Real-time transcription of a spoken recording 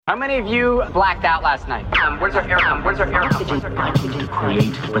How many of you blacked out last night? Where's our air? Oxygen to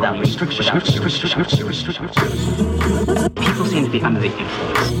create without restriction. People seem to be under the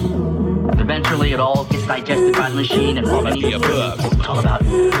influence. Eventually, it all gets digested by the machine, and all of the above. It's all about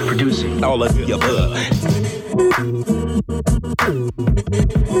producing. All of the above.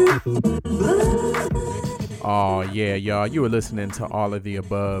 Oh, yeah, y'all. You were listening to All of the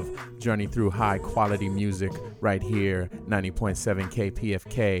Above, journey through high-quality music right here, 90.7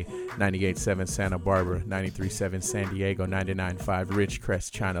 KPFK, 98.7 Santa Barbara, 93.7 San Diego, 99.5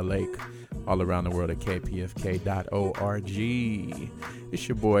 Ridgecrest, China Lake, all around the world at kpfk.org. It's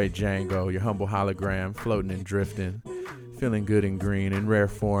your boy Django, your humble hologram, floating and drifting, feeling good and green, in rare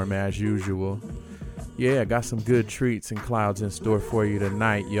form as usual. Yeah, got some good treats and clouds in store for you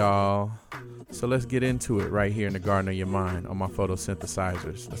tonight, y'all. So let's get into it right here in the Garden of Your Mind on my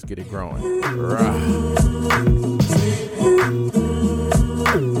photosynthesizers. Let's get it growing. Time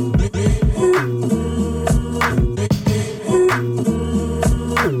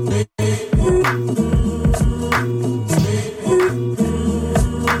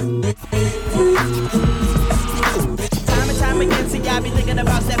and time again, see, I be thinking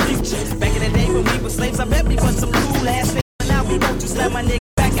about that future. Back in the day when we were slaves, I bet we was some cool ass niggas. Now we want to slam my nigga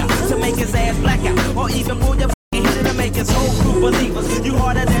back out to make his ass black out, or even pull your f***ing heater to make his whole crew believers. You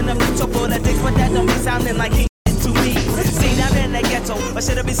harder than a bitch for the dicks, but that don't be sounding like he to me. See, down in the ghetto, or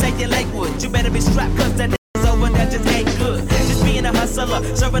should I be saying Lakewood? You better be strapped, cause that niggas over there just ain't good. Just being a hustler,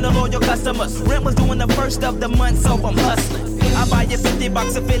 serving the loyal customers. Rent was doing the first of the month, so I'm hustling. I buy you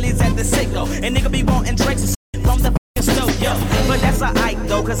 $50 of Phillies at the Sicko, and nigga be wanting drinks from the stove, yo. But that's alright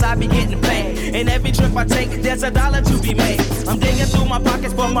though, cause I be getting paid. And every trip I take, there's $1 to be made. I'm digging through my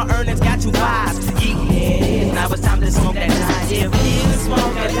pockets, but my earnings got you wise. Yeah, now it's time to smoke that night. If you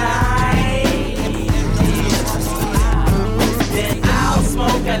smoke a night, then I'll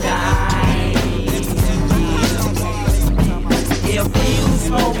smoke a night. If you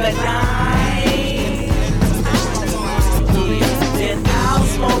smoke a night, then I'll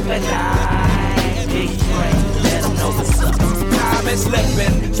smoke a night. Big drink, let them know what's up. Time is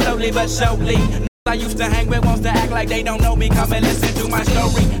slipping, slowly but surely. I used to hang with wants to act like they don't know me. Come and listen to my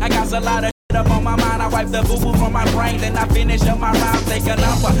story. I got a lot of shit up on my mind. I wipe the boo-boo from my brain, then I finish up my rhyme. Take a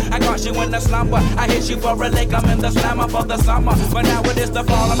number, I caught you in the slumber. I hit you for a lick, I'm in the slammer for the summer. But now it is the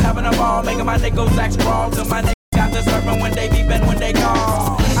fall, I'm having a ball, making my niggas act sprawl. Till my niggas got to serve 'em when they beepin', when they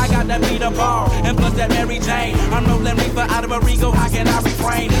call. I got that beat a ball, and plus that Mary Jane. I'm rolling reefer out of a Rigo, how can I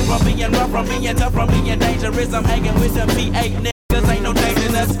refrain from being rough, from being tough, from being dangerous? I'm hanging with them P8 niggas, ain't no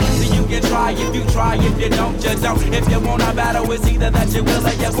changing us. So you can try if you try, if you don't, you don't. If you want a battle, it's either that you will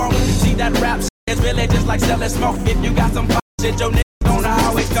or you won't. See that rap shit is really just like selling smoke. If you got some shit, your niggas gonna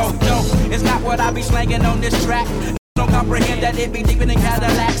always go. No, it's not what I be slanging on this track. Don't comprehend that it be deeper than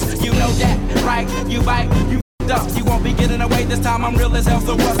Cadillacs. You know that, right? You bite, you up. You won't be getting away this time, I'm real as hell,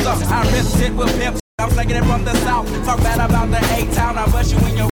 so what's up? I rip shit with pimps, I'm slanging it from the south. Talk bad about the A-town, I bust you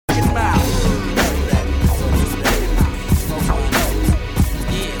in your f***ing mouth.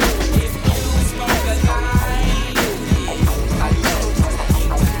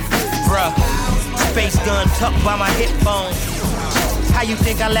 Bruh, space gun tucked by my hip bone. How you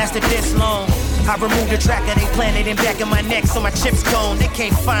think I lasted this long? I removed the tracker they planted in back of my neck, so my chips gone. They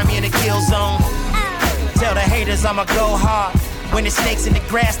can't find me in the kill zone. Tell the haters I'ma go hard. When there's snakes in the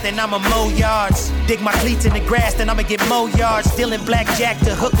grass, then I'ma mow yards. Dig my cleats in the grass, then I'ma get more yards. Dealing blackjack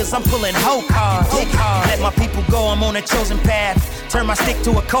to hookers, I'm pulling hoe cards. Let my people go, I'm on a chosen path. Turn my stick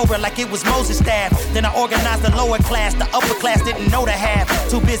to a cobra like it was Moses' staff. Then I organized the lower class, the upper class didn't know the half.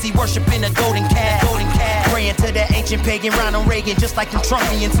 Too busy worshiping a golden calf. Praying to that ancient pagan Ronald Reagan, just like them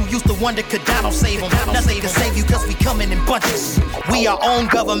Trumpians who used to wonder could Donald save them. Nothing can save you cause we coming in bunches. We our own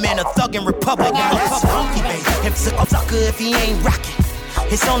government, a thuggin' republic. If a sucker if he ain't rockin'.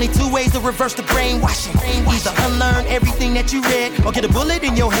 It's only two ways to reverse the brainwashing. Either unlearn everything that you read or get a bullet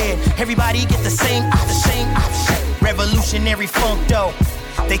in your head. Everybody get the same option. Revolutionary funk though.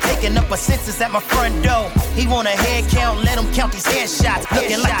 They taking up a census at my front door. He want a head count, let him count these headshots.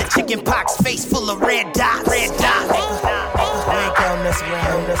 Looking like the chicken pox, face full of red dots. They ain't counting us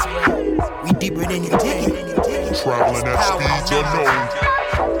around. We deeper than you dig it. Traveling at speeds unknown.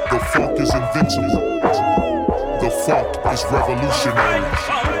 The funk is invincible. The funk is revolutionary.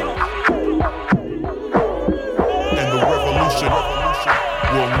 And the revolution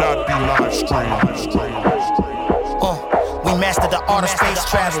will not be live streamed. We mastered the art of space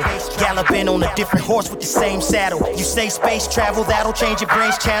travel. Galloping on a different horse with the same saddle. You say space travel, that'll change your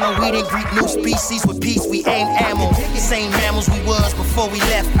brain's channel. We didn't greet new species with peace, we ain't ammo. Same mammals we was before we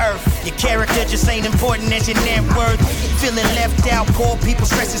left Earth. Your character just ain't important as your net worth. Feeling left out, poor people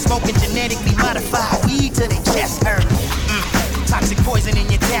stressing, smoking genetically modified weed till they chest hurt. Toxic poison in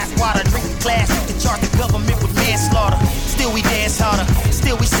your tap water, drinking glass, you can charge the government with manslaughter. Still we dance harder,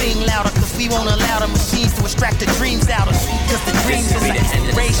 still we sing louder, cause we won't allow the machines to extract the dreams out of us. Cause the dreams is like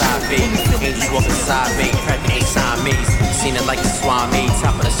inspiration. Angels walking side beat, prepping ain't sign me. Seen it like the Swami,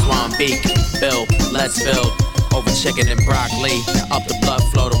 top of the Swan Beak. Build, let's build. Over chicken and broccoli. Up the blood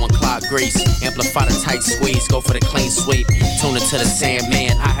flow to one clot grease. Amplify the tight squeeze, go for the clean sweep. Tune it to the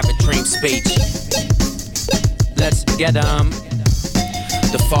Sandman, I have a dream speech. Let's get 'em.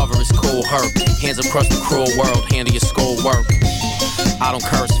 The father is cool, hurt. Hands across the cruel world, handle your schoolwork. I don't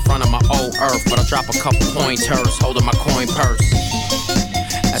curse in front of my old earth, but I'll drop a couple pointers, holding my coin purse.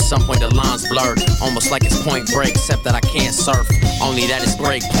 At some point the line's blurred, almost like it's Point Break, except that I can't surf. Only that it's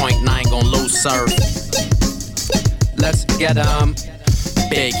break point, and I ain't gon' lose serve. Let's get 'em.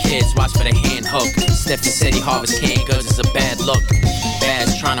 Big kids, watch for the hand hook. Stiff the city, harvest canned goods is a bad look.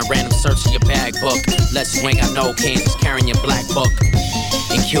 Bads trying to random search in your bag book. Let's swing, I know Kansas carrying your black book.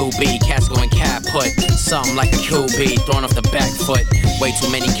 In QB, cats going cat put. Something like a QB, thrown off the back foot. Way too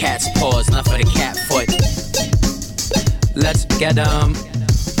many cats paws, enough for the cat foot. Let's get 'em.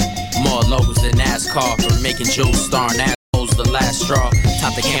 More logos than NASCAR, for making jewels starring assholes the last straw.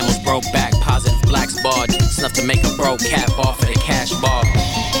 Top the camels broke back, positive blacks barred. It's enough to make a broke cap off of the cash bar.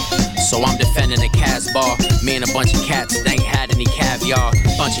 So I'm defending the Casbah. Me and a bunch of cats, they ain't had any caviar.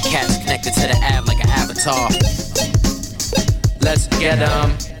 Bunch of cats connected to the Av like an avatar. Let's get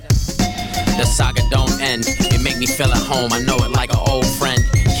 'em. The saga don't end. It make me feel at home. I know it like an old friend.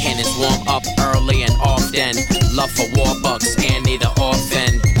 Cannons warm up early and often. Love for war bucks and need an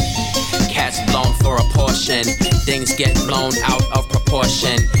orphan. Cats blown for a portion. Things get blown out of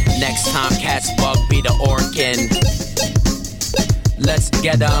proportion. Next time cats bug be the organ. Let's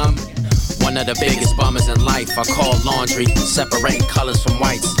get 'em. One of the biggest bummers in life, I call laundry, separating colors from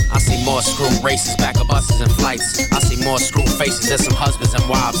whites. I see more screw races, back of buses and flights. I see more screw faces than some husbands and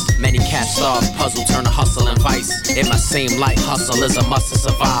wives. Many cats starve, puzzle turn to hustle and vice. It might seem like hustle is a must to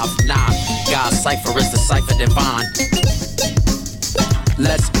survive. Nah, God's cipher is the cipher divine.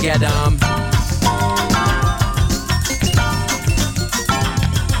 Let's get 'em.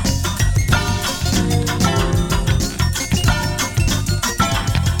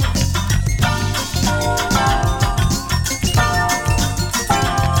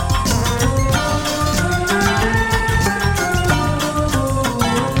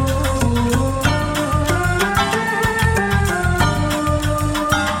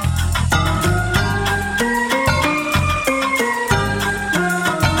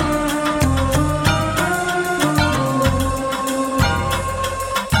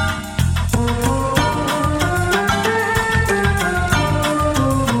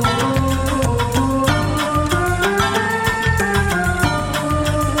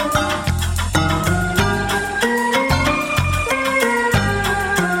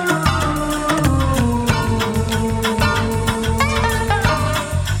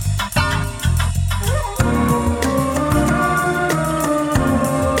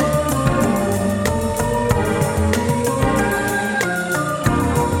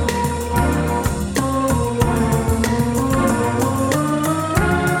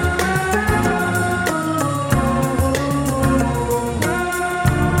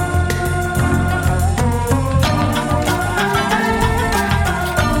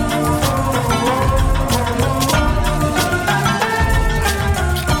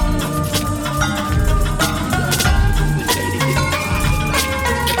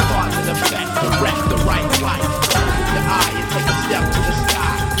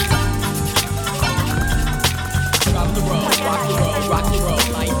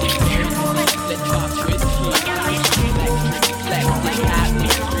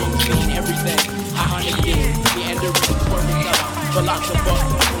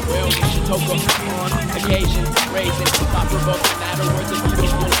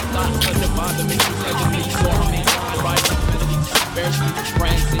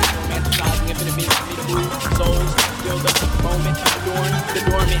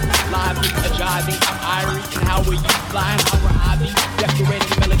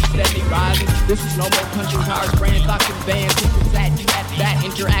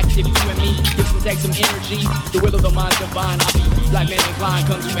 interactive, you and me, this will take some energy. The will of the mind divine, I'll be black man inclined,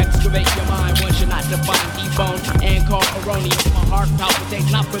 come to excavate your mind. One should not define, debone, and call erroneous. My heart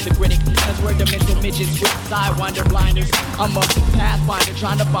palpitates, not for the critic. That's where the mental midgets with sidewinder blinders. I'm a pathfinder,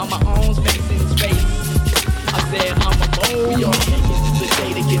 trying to find my own space in space. I said I'm a mole. We all make it to the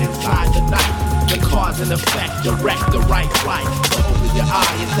day to get inside the night. The cause and effect, direct the right flight. So open your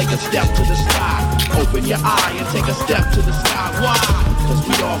eye and take a step to the sky. Open your eye and take a step to the sky. Why? Cause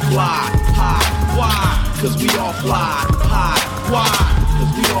we all fly high. Why? Cause we all fly high. Why?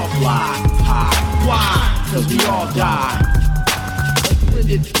 Cause we all fly high. Why? Cause we all die.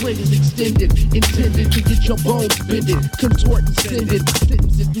 Blend is extended, intended to get your bones bended, contort and send it.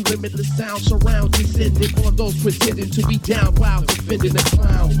 Sentences through limitless sound surround descended on those pretending to be down while defending a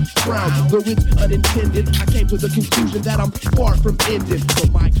clown. Frown, though it's unintended, I came to the conclusion that I'm far from ending. So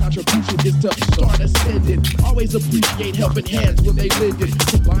my contribution is to start ascending. Always appreciate helping hands when they lend it.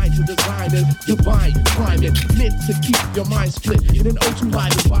 Combine to design a divine climate, meant to keep your mind split in an O2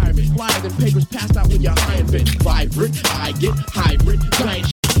 live environment. Flyer than papers passed out when you're high and bent. Vibrant, I get hybrid, giant.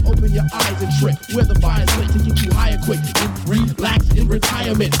 Open your eyes and trip where the fire's lit to get you higher quick. Relax in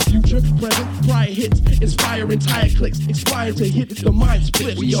retirement. Future, present, prior hits. Inspire entire clicks. Expire to hit the mind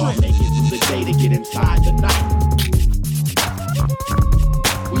split. We all make it through the day to get inside the night.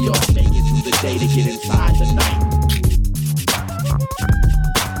 We all make it through the day to get inside the night.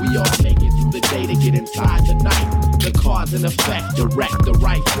 We all make it through the day to get inside the night. The cause and effect, direct the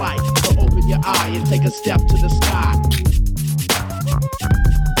right flight. So open your eye and take a step to the sky.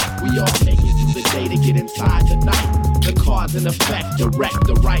 We all make it through the day to get inside the night. The cause and effect, direct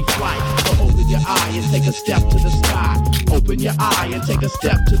the right flight. So open your eye and take a step to the sky. Open your eye and take a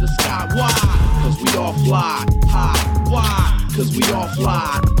step to the sky. Why? Cause we all fly high. Why? Cause we all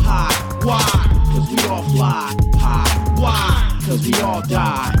fly high. Why? Cause we all fly high. Why? Cause we all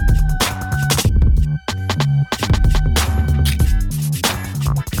die.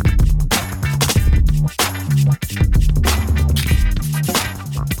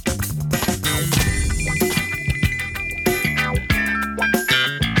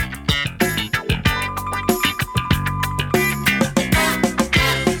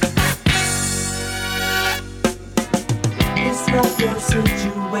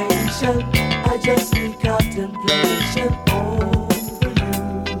 Situation, I just need contemplation over you.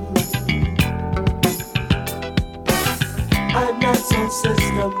 I'm not so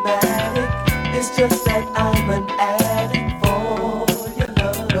systematic, it's just that I'm an addict for your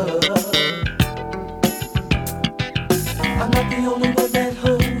love. I'm not the only one that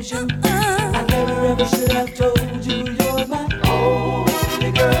holds you. I never ever should have told you you're my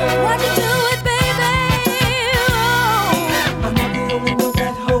only girl. Why'd you do it, baby?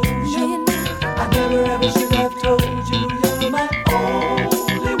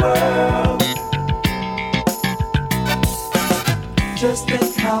 Just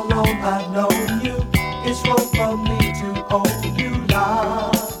think how long I've known you. It's wrong for me to own you,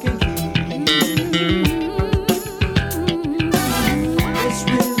 lock and key. It's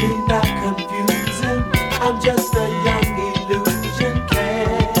really not confusing. I'm just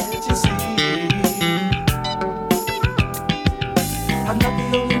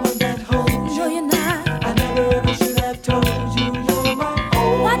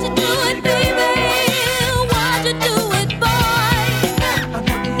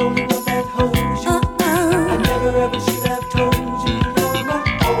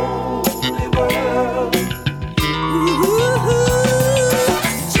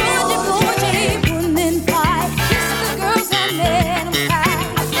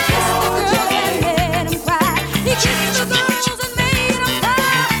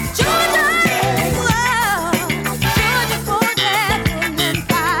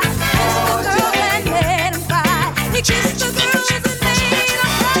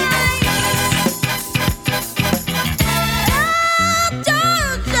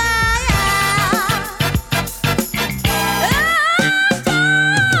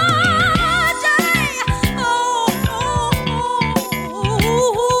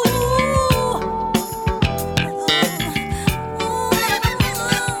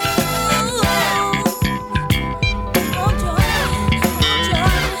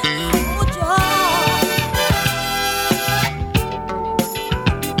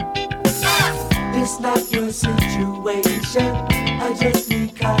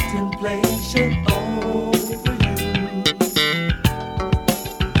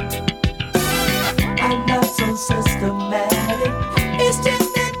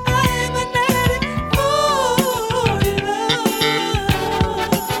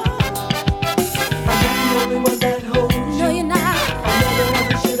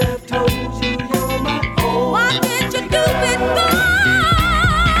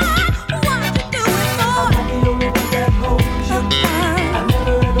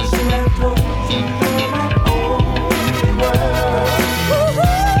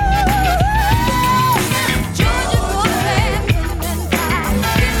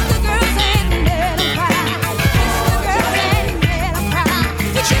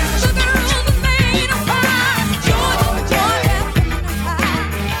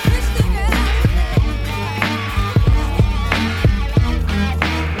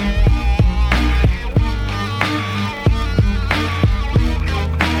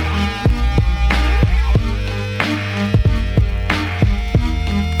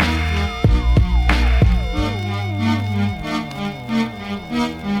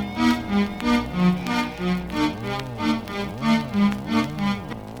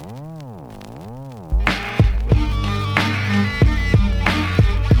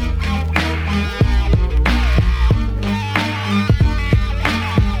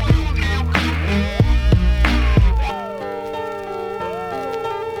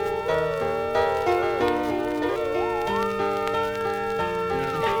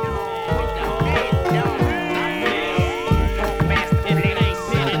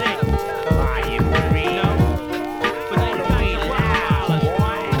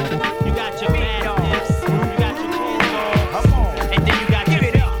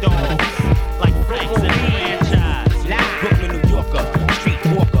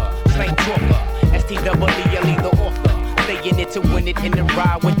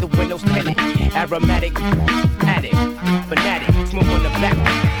on the back.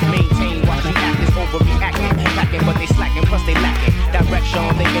 Maintain what you act is overreacting. Packing, but they slacking, plus they lacking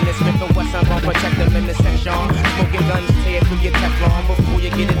direction. Thinking it's Smith and Wesson gon' protect them in the section. Smoking guns, tear through your Teflon before you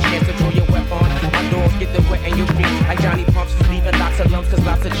get a chance to draw your weapon. My doors get the wet in your feet like Johnny Pumps, leaving lots of lumps, cause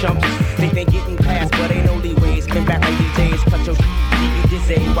lots of chumps think they getting past, but ain't no leeway. Spin back like DJs, cut your keep you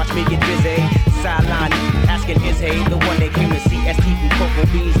dizzy. Watch me get busy. Sideline, asking is hey the one that came to see ST from Cocoa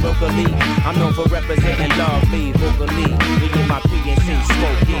Beans locally. I'm known for representing lovely, vocally. We get my PNC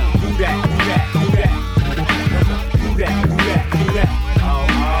smoking. Do that, do that, do that. Do that, do that, do that. Oh,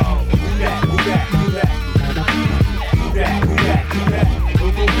 oh. Do that, do that, do that. Do that, do that, do that.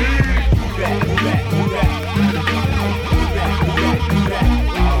 Cocoa Beans. Do that, do that, do that. Do that, do that, do that.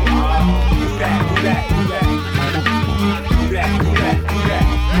 Oh, oh. Do that, do that, do that. Do that, do that, do that.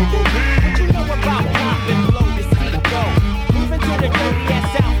 Cocoa Beans. About pop and blow the seat go. Moving to the dirty ass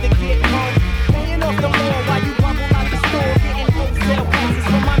south to get home. Paying off the law while you bubble out the store. Getting wholesale prices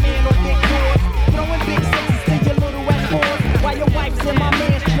from my man on big doors. Throwing big sixes to your little ass boys. While your wife's in my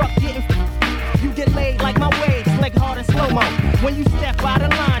man's truck getting you get laid like my waves, like hard and slow-mo. When you step out of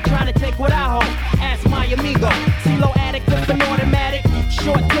line trying to take what I hold. Ask my amigo. CeeLo addict with an automatic.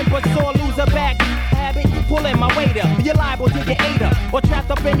 Short temper, sore loser back. Habit, pulling my weight up. You're liable to get ate up. Or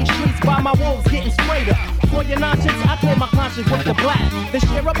trapped up in these streets by my wolves getting sprayed up. For your nonsense, I clear my conscience with the black. Then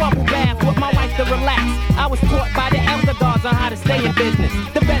share a bubble bath with my wife to relax. I was taught by the elder gods on how to stay in business.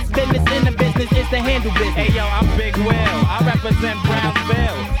 The best business in the business is to handle business. Hey yo, I'm Big Will. I represent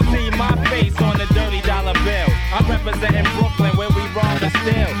Brownsville. See my face on the $30 bill. I'm representing Brooklyn where we wrong and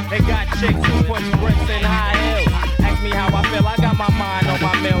still. They got chicks who push bricks in high heels. Ask me how I feel, I got my mind on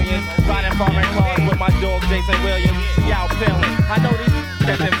my millions. Riding foreign cars with my dog Jason Williams. Y'all feeling, I know these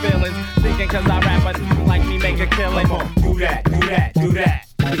catching feelings. Thinking cause I rap like me make a killing. Do that, do that, do that.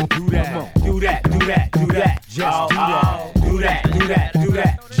 Do that, do that, do that, do that. Just do that. Do that, do that, do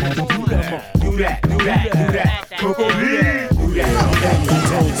that. Just do that. Do that, do that, do that. Cocoa Beans. Do that.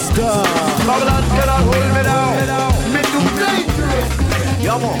 Stop. Babylon cannot hold me down. Me too dangerous.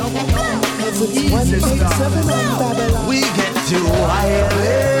 Yo, we get too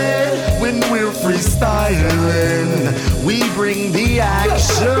wild when we're freestyling. We bring the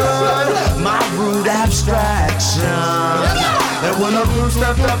action, my rude abstraction. And when a crew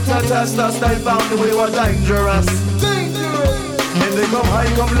stepped up to test us, they found we were dangerous. And they come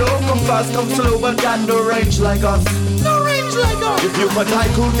high, come low, come fast, come slow, but got no range like us. No range like us. If you put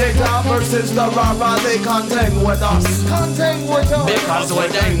Haiku data versus the Rara, they contend with us. Contend with us. Because we're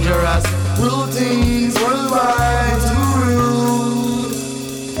dangerous. Routines worldwide to rude.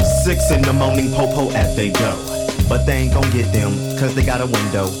 6 in the morning, po-po as they go. But they ain't gon' get them, cause they got a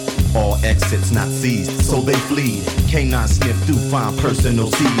window. All exits not seized, so they flee. Canine sniff through fine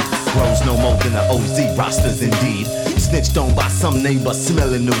personal seeds. Grows no more than the OZ rosters indeed. Snitched on by some neighbor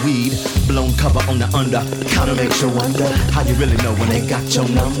smelling the weed. Blown cover on the under, kinda makes you wonder how you really know when they got your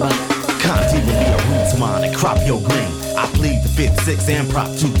number. Can't even be a roots mine and crop your green. I plead the 5th, 6th, and Prop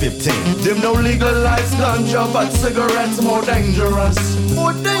 215. Them no legalized ganja, but cigarettes more dangerous.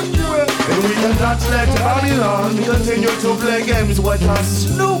 More dangerous. And we cannot let Babylon continue to play games with us.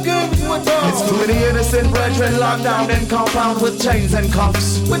 No games with us. It's too many innocent brethren locked down in compounds with chains and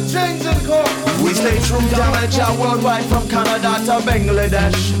cuffs. With chains and cuffs. We stay true, damage our worldwide from Canada to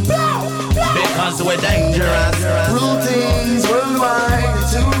Bangladesh. Because we're dangerous. Routines worldwide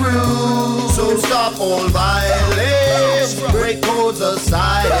to rule. So stop all violence. Break codes of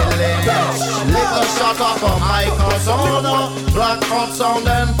silence. Liquor shut up a microphone. Black hot sound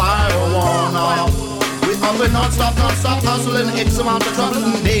and fire warner. We up and non-stop hustling. X amount of trouble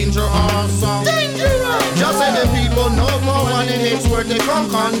and danger awesome. Dangerous. Just say the people know for one in it's where they come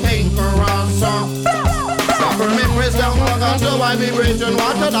contain corruption. Permit press down for ganja while we raging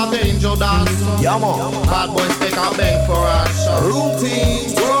water that the angel dance. Yeah, man. Bad boys take a bank for us.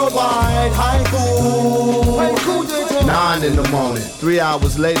 Routines worldwide, haiku. 9 in the morning, 3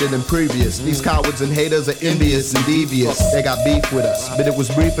 hours later than previous. These cowards and haters are envious and devious. They got beef with us, but it was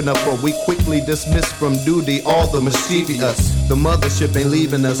brief enough for we quickly dismissed from duty all the mischievous. The mothership ain't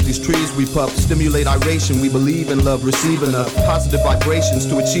leaving us. These trees we puff stimulate iration. We believe in love, receive enough positive vibrations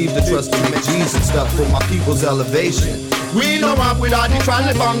to achieve the trust to make Jesus stuff for my people's elevation. We know up without the trying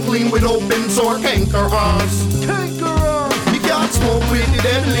to bang clean with open sore cankerous. We can't smoke with the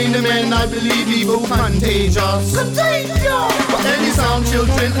devil in the men. I believe evil contagious. But any sound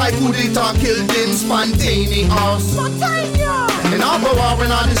children like who they talk killed them spontaneous. In our war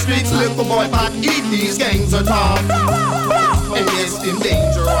when on the streets little boy back eat these gangs are tough. And yes, in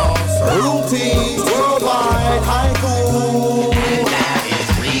dangerous. Routines worldwide haiku. And that is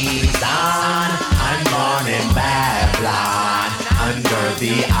reason I'm born in Babylon. wonder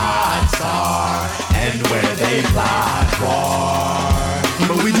the odds are and where they lie for.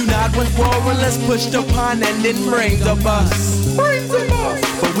 But we do not want war unless pushed upon and it brings of us.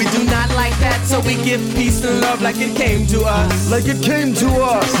 But we do not like that, so we give peace and love like it came to us. Like it came to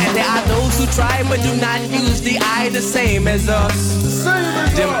us. And there are those who try but do not use the eye the same as us.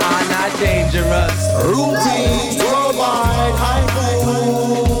 Them are not dangerous. Routines, 12 high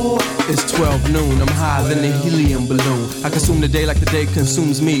school. It's 12 noon, I'm higher than a helium balloon. I consume the day like the day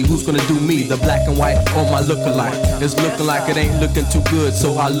consumes me. Who's gonna do me? The black and white or my look-alike? It's looking like it ain't looking too good,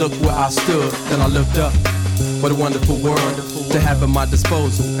 so I looked where I stood, then I looked up. What a wonderful world to have at my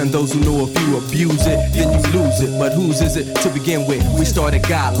disposal. And those who know if you abuse it, then you lose it. But whose is it to begin with? We started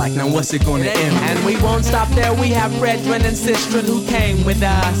God-like, now what's it gonna end with? And we won't stop there, we have brethren and sistren who came with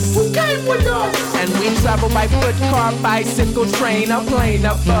us. Who came with us? And we travel by foot, car, bicycle, train, or plane,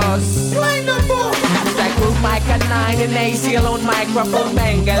 or bus. Plane or bus. That's that group Micah 9 and ACL on microphone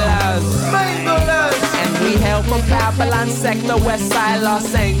Bangalores. And we hail from Babylon sector, West Side,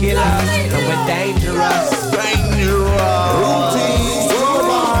 Los Angeles. And we're dangerous. Routines, 12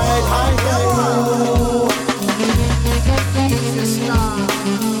 high school.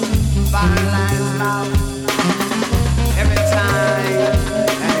 Fine lines loud. Every time they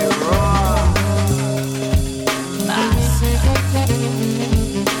roar.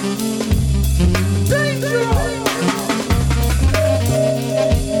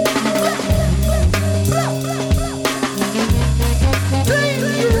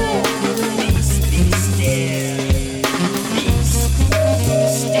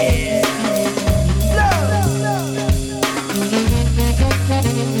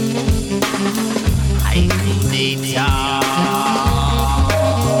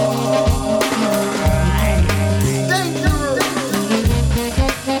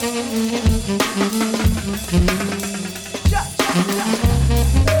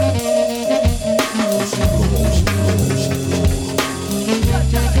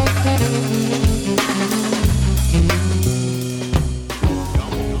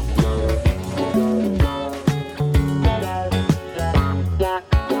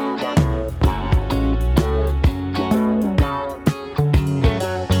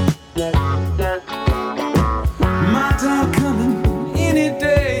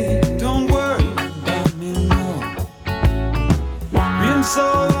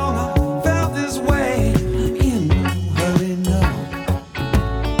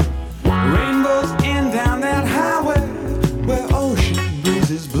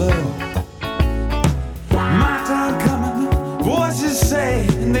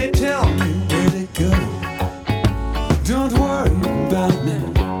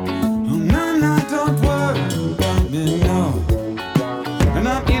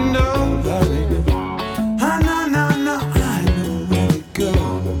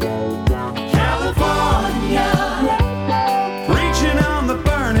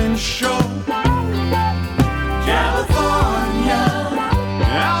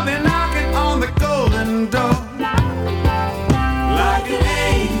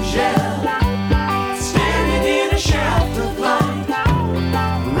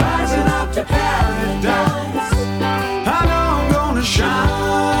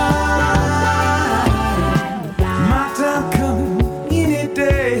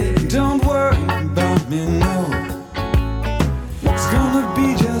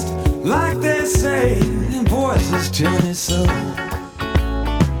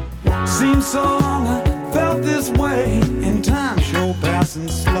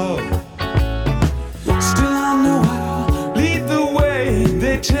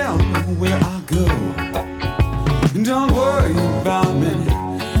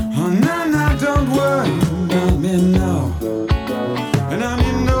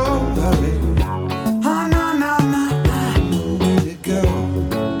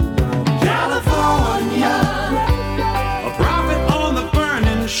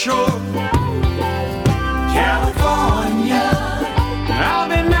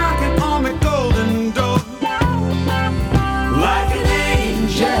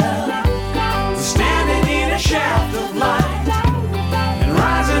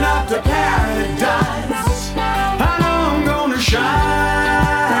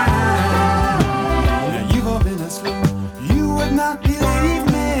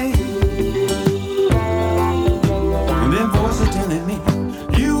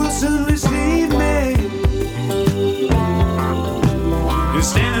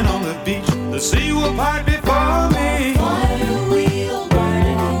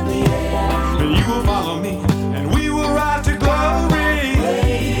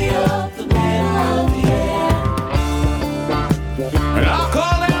 I'll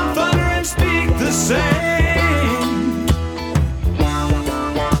call down thunder and speak the same.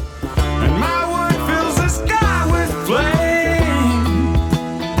 And my word fills the sky with flame.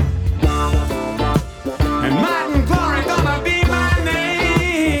 And might and glory gonna be my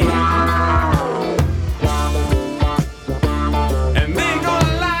name. And they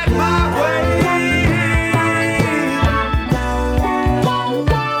gonna light my way.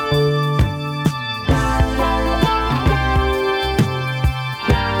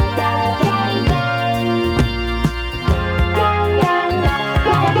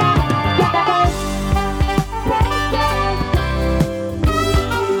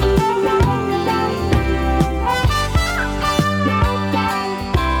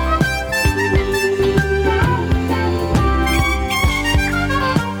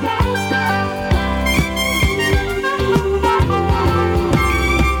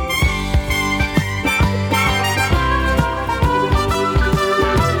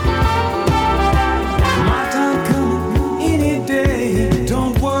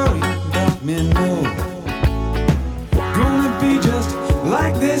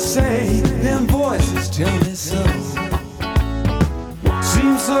 Say, them voices tell me so.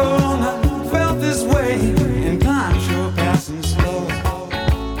 Seems so long I felt this way, and time sure passing slow.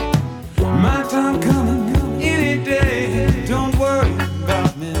 My time coming any day. Don't worry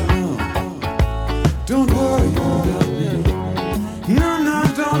about me, no. Don't worry about me. No, no,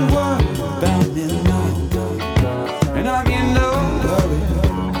 don't worry about me, no. And I mean no worry.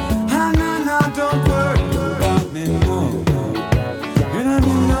 No, no, don't worry about me, no. And I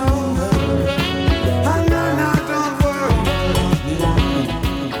mean no.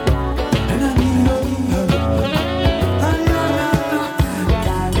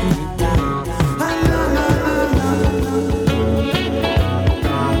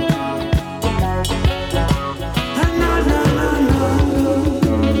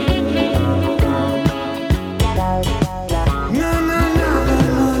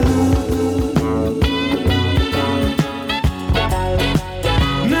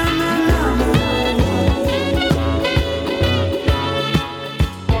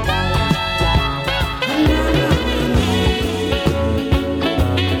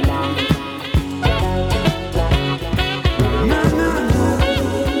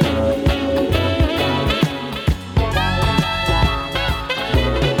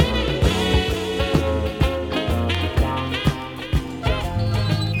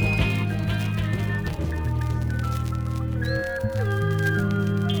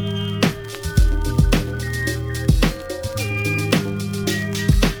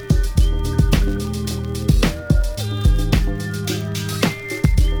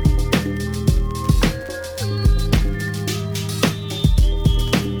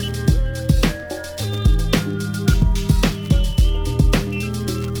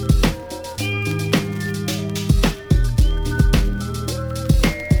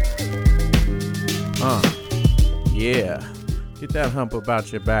 Yeah, get that hump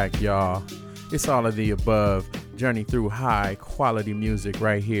about your back, y'all. It's all of the above. Journey through high quality music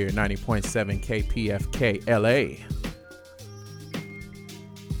right here, 90.7 KPFK LA.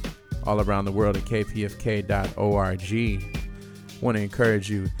 All around the world at kpfk.org. Want to encourage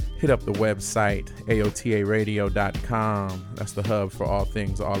you, hit up the website, aotaradio.com. That's the hub for all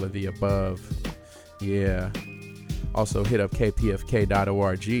things all of the above. Yeah. Also hit up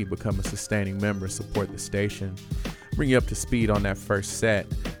kpfk.org, become a sustaining member, support the station. Bring you up to speed on that first set.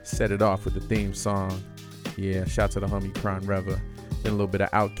 Set it off with the theme song. Yeah, shout to the homie Kron Reva. Then a little bit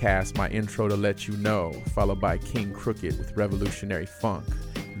of Outkast, my intro to let you know. Followed by King Crooked with Revolutionary Funk.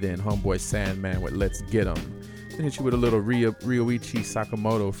 Then Homeboy Sandman with Let's Get 'Em. Then hit you with a little Ryoichi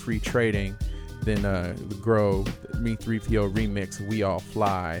Sakamoto Free Trading. Then the Grow, Me 3PO remix, We All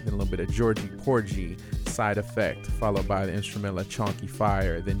Fly. Then a little bit of Georgie Porgy, Side Effect. Followed by the instrumental Chonky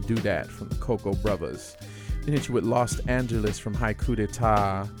Fire. Then Do That from the Cocoa Brothers. Then hit you with Los Angeles from Haiku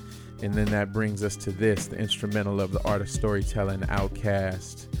d'Etat. And then that brings us to this, the instrumental of the Art of Storytelling,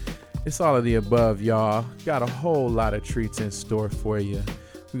 Outkast. It's all of the above, y'all. Got a whole lot of treats in store for you.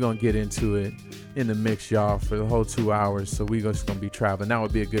 We're going to get into it in the mix, y'all, for the whole 2 hours. So we're just going to be traveling. Now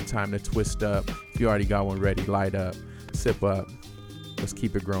would be a good time to twist up. If you already got one ready, light up, sip up. Let's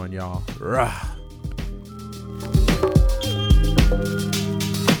keep it growing, y'all. Rah.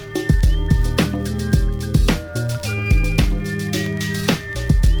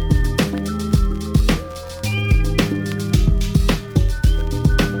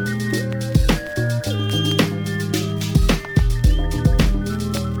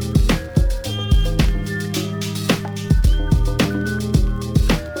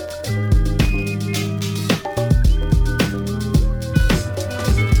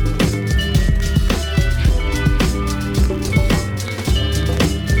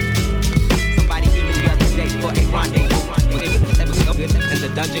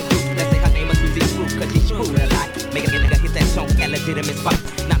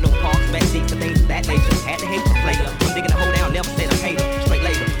 fight. Not no parks, backseat, the things of that nature. Had to hate to play her. I'm digging the hole down, never said I hate her. Straight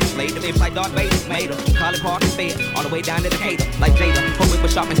later. Slayed the bitch like Darth Vader, made her. Collie Park and fed, all the way down to the Decatur. Like Jada, her whip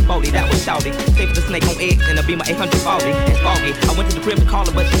was sharp and sporty, that was shouty. Saved the snake on eggs and a Beamer 840. It's foggy. I went to the crib to call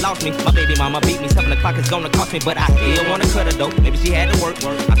her, but she lost me. My baby mama beat me, 7 o'clock is gonna cost me, but I still wanna cut her though. Maybe she had to work.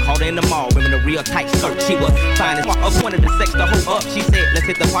 I called her in the mall, wearing a real tight skirt. She was fine as fuck. I wanted to sex the hoe up. She said, let's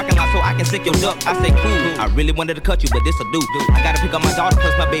hit the parking lot so I can sick your duck. I said, cool. I really wanted to cut you, but this'll do. I gotta pick up my daughter,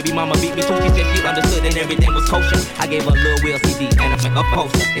 cause my baby mama beat me too. She said she understood and everything was kosher. I gave her a little Will CD and a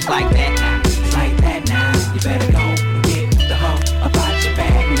poster. It's like that now. It's like that now. You better go and get the hoe about your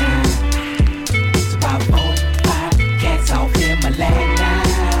bag now. It's about 4, 5 cats off in my leg now.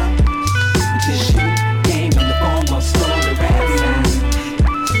 We just shoot game in the form of story rap now.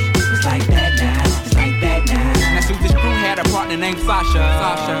 It's like that now. It's like that now. Now Susie's crew had a partner named Sasha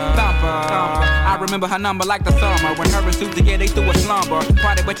Thumper. I remember her number like the summer. When her and Susie, yeah, they threw a slumber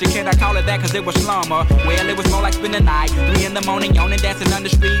party, but you cannot call it that cause it was slumber. Well, it was more like spending the night. 3 in the morning, yawning, dancing under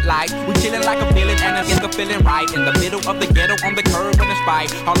street lights. We chilling like a village and a nigga feeling right. In the middle of the ghetto, on the curb in the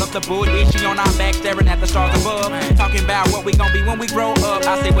spite. All of the bullshit, she on our back, staring at the stars above. Talking about what we gon' be when we grow up.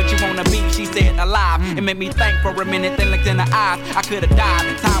 I said, what you wanna be? She said, alive. It made me think for a minute, then looked in her eyes. I could've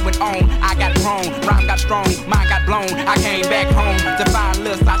died. Time went on, I got grown. Rhyme got strong, mind got blown. I came back home to find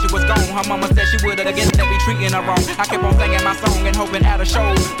little Sasha was gone. Her mama said she would've again that be treating her wrong. I kept on singing my song and hoping at a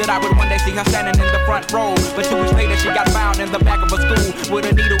show that I would one day see her standing in the front row. But 2 weeks later, she got found in the back of a school with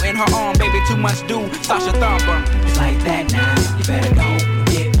a needle in her arm. Baby, too much do. Sasha Thumper. It's like that now. You better go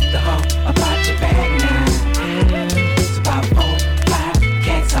get the hoe about your bag now. It's about 4, 5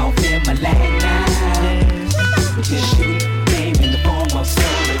 cats off in my leg now. We just shoot game in the form of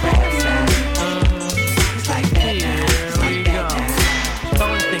story raps now. It's like that now. It's like that now.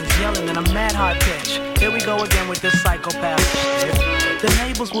 Throwing things, yelling in a mad high pitch. Here we go again with this psychopath shit. The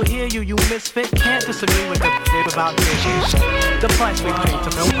neighbors will hear you, you misfit. Can't disagree with the bit about issues. The price we pay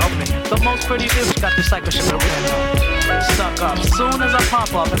to milk open. The most pretty bitch got the psycho shit stuck up. Soon as I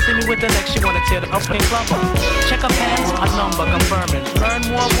pop up and see me with the next, she wanna tear the opening club up. Check her pants, a number confirming. Learn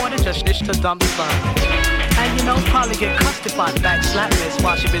more than just dish to dump the slime. And you know, probably get cussed if I back slap this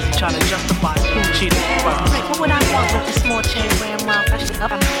while she busy trying to justify who cheated first. What would I want with the small chain wearing mouth? I should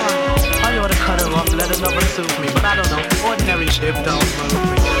up in front. I ought to cut her off, let her never soothe me. But I don't know, ordinary shit don't move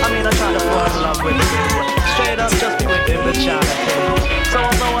me. I mean, I try to fall in love with it, but straight up just be with him, the child. So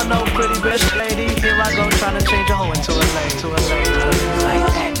although I know pretty bitch lady, here I go trying to change a hoe into a lady, to a lady. Like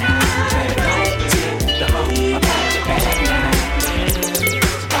that now. The hoe about your bag now.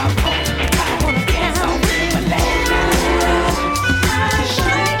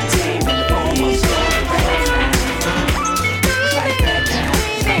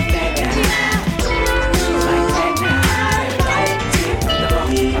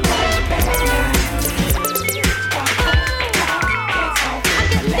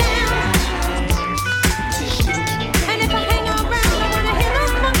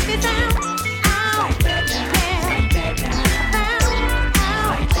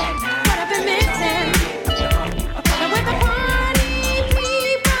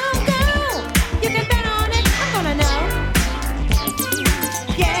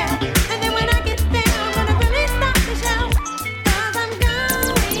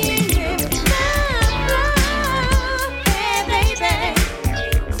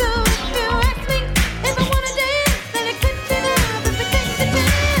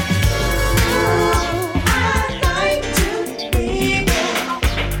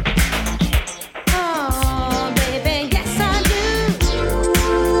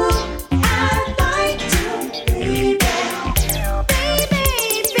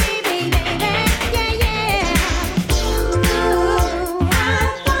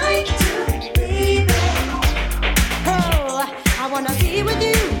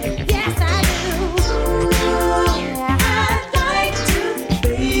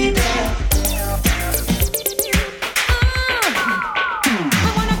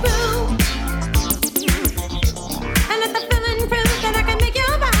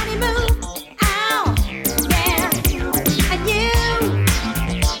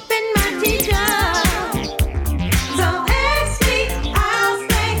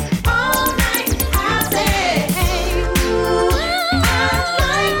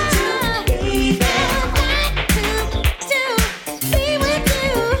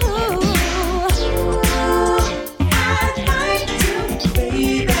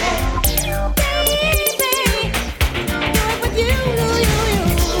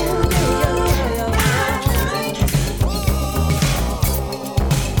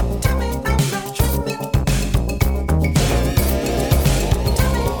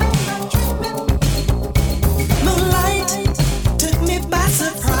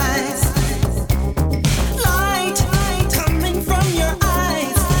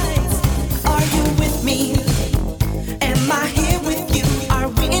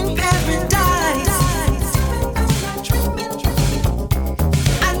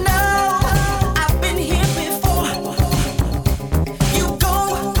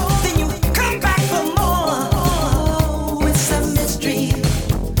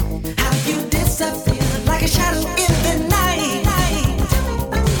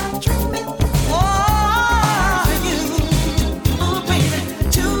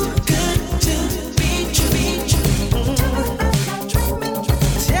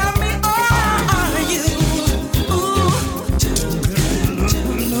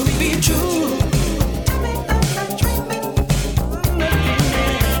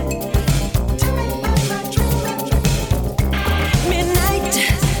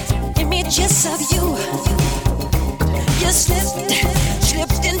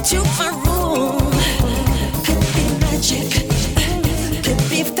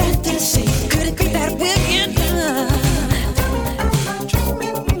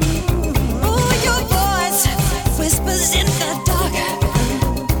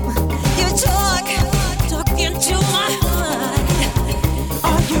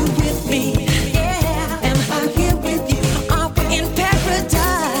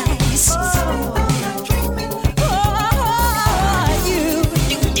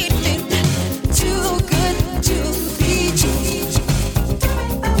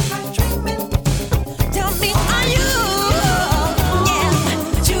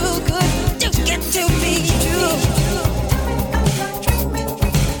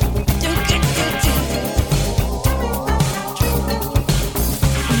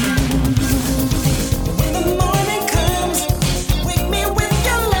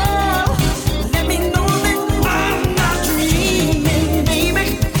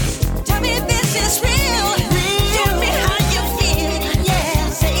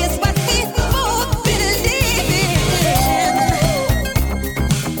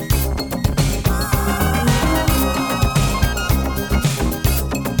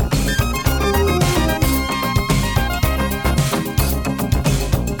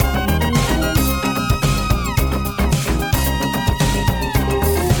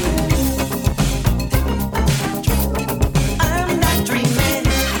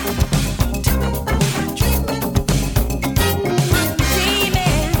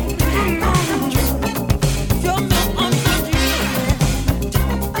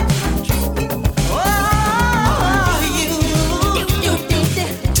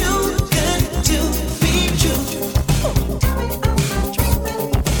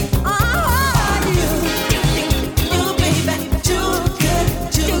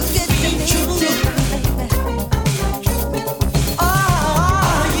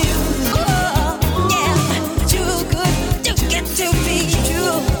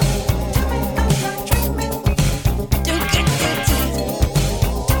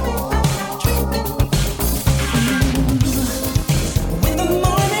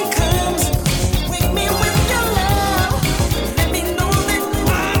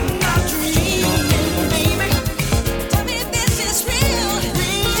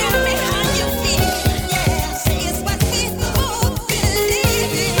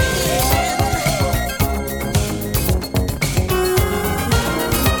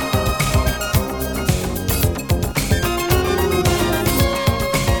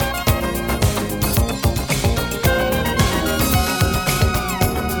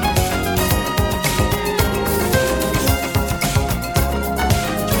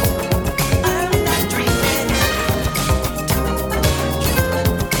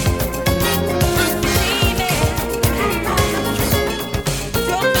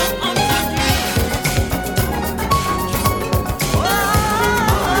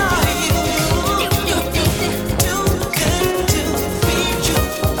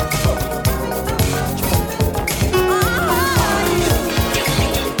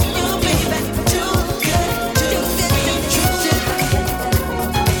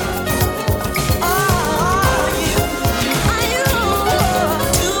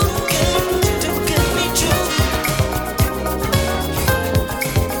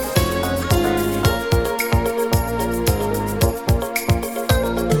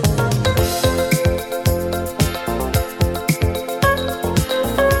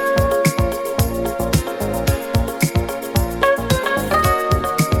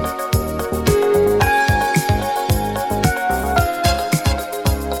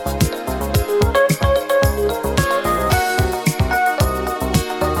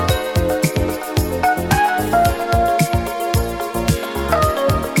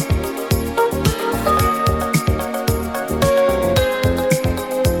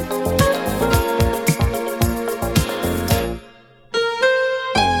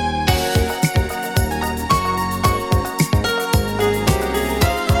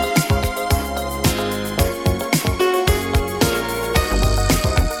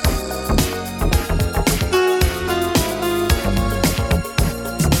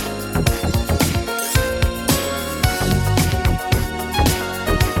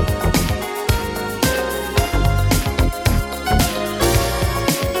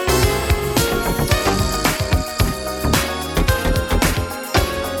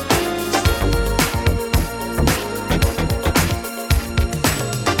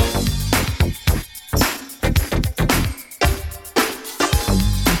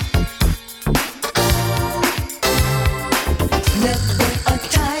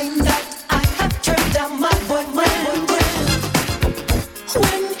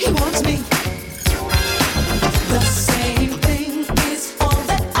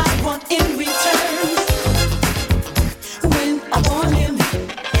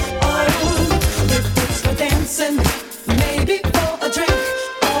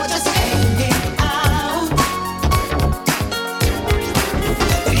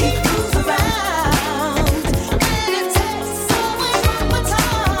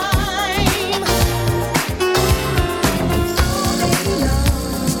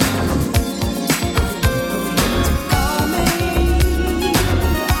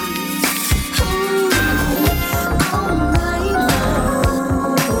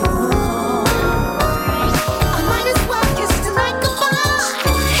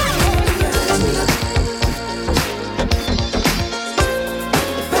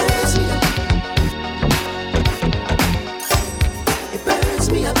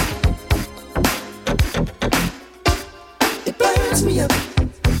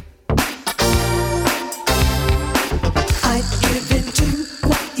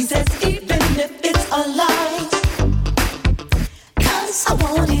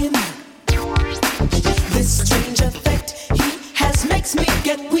 on him. This strange effect he has makes me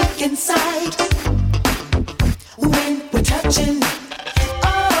get weak inside. When we're touching,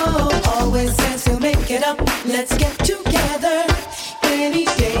 oh, always says he'll make it up. Let's get together any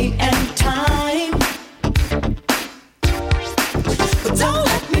day and time. But don't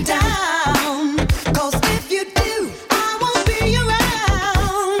let me down, 'cause if you do, I won't be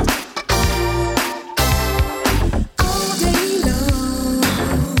around. All day long,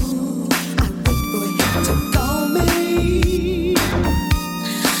 I wait for him to call me.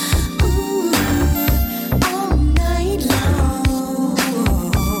 Ooh, all night long.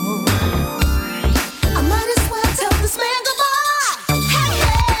 I might as well tell this man goodbye. Hey,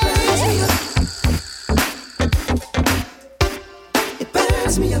 hey. It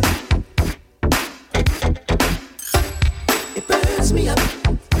burns me up. It burns me up.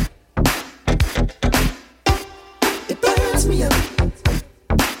 It burns me up.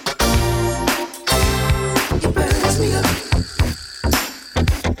 It burns me up.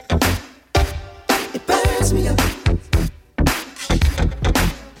 It burns me up.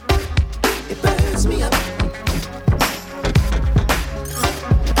 It burns me up.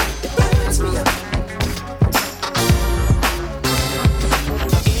 It burns me up.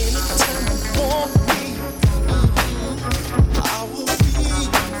 Anytime you want me, I will be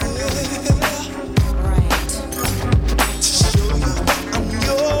there. Right. To show you I'm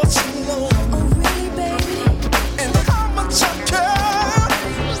yours alone. Oh, really, baby? And how much I care.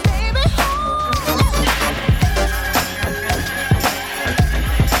 Baby, it burns me up. It burns me up. It burns me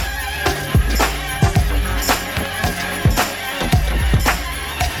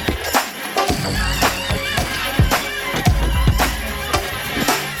up.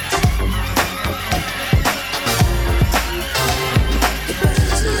 It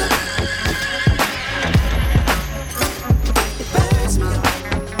burns me up. It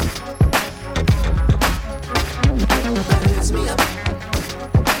burns me up.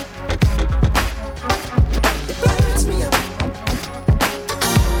 It burns me up. It burns me up. It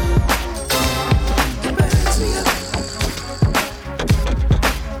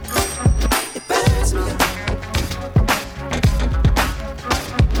burns me up.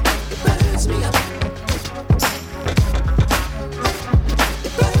 It burns me up.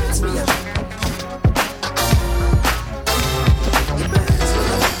 It burns me up. It burns me up.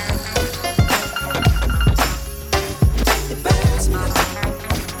 It burns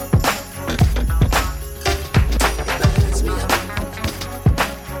me up.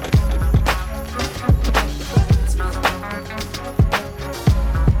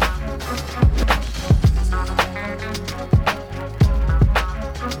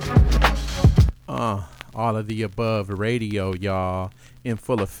 All of the above radio, y'all, in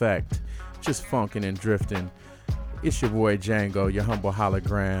full effect. Just funkin' and drifting. It's your boy Django, your humble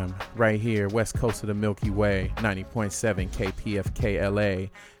hologram, right here, west coast of the Milky Way, 90.7 KPFK LA,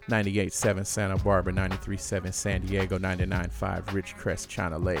 98.7 Santa Barbara, 93.7 San Diego, 99.5 Ridgecrest,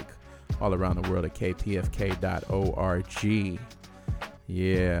 China Lake, all around the world at kpfk.org.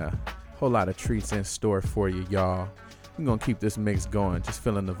 Yeah, whole lot of treats in store for you, y'all. We're going to keep this mix going, just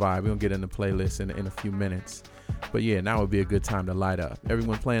feeling the vibe. We're going to get in the playlist in a few minutes. But yeah, now would be a good time to light up.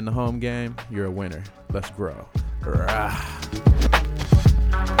 Everyone playing the home game, you're a winner. Let's grow. Rah.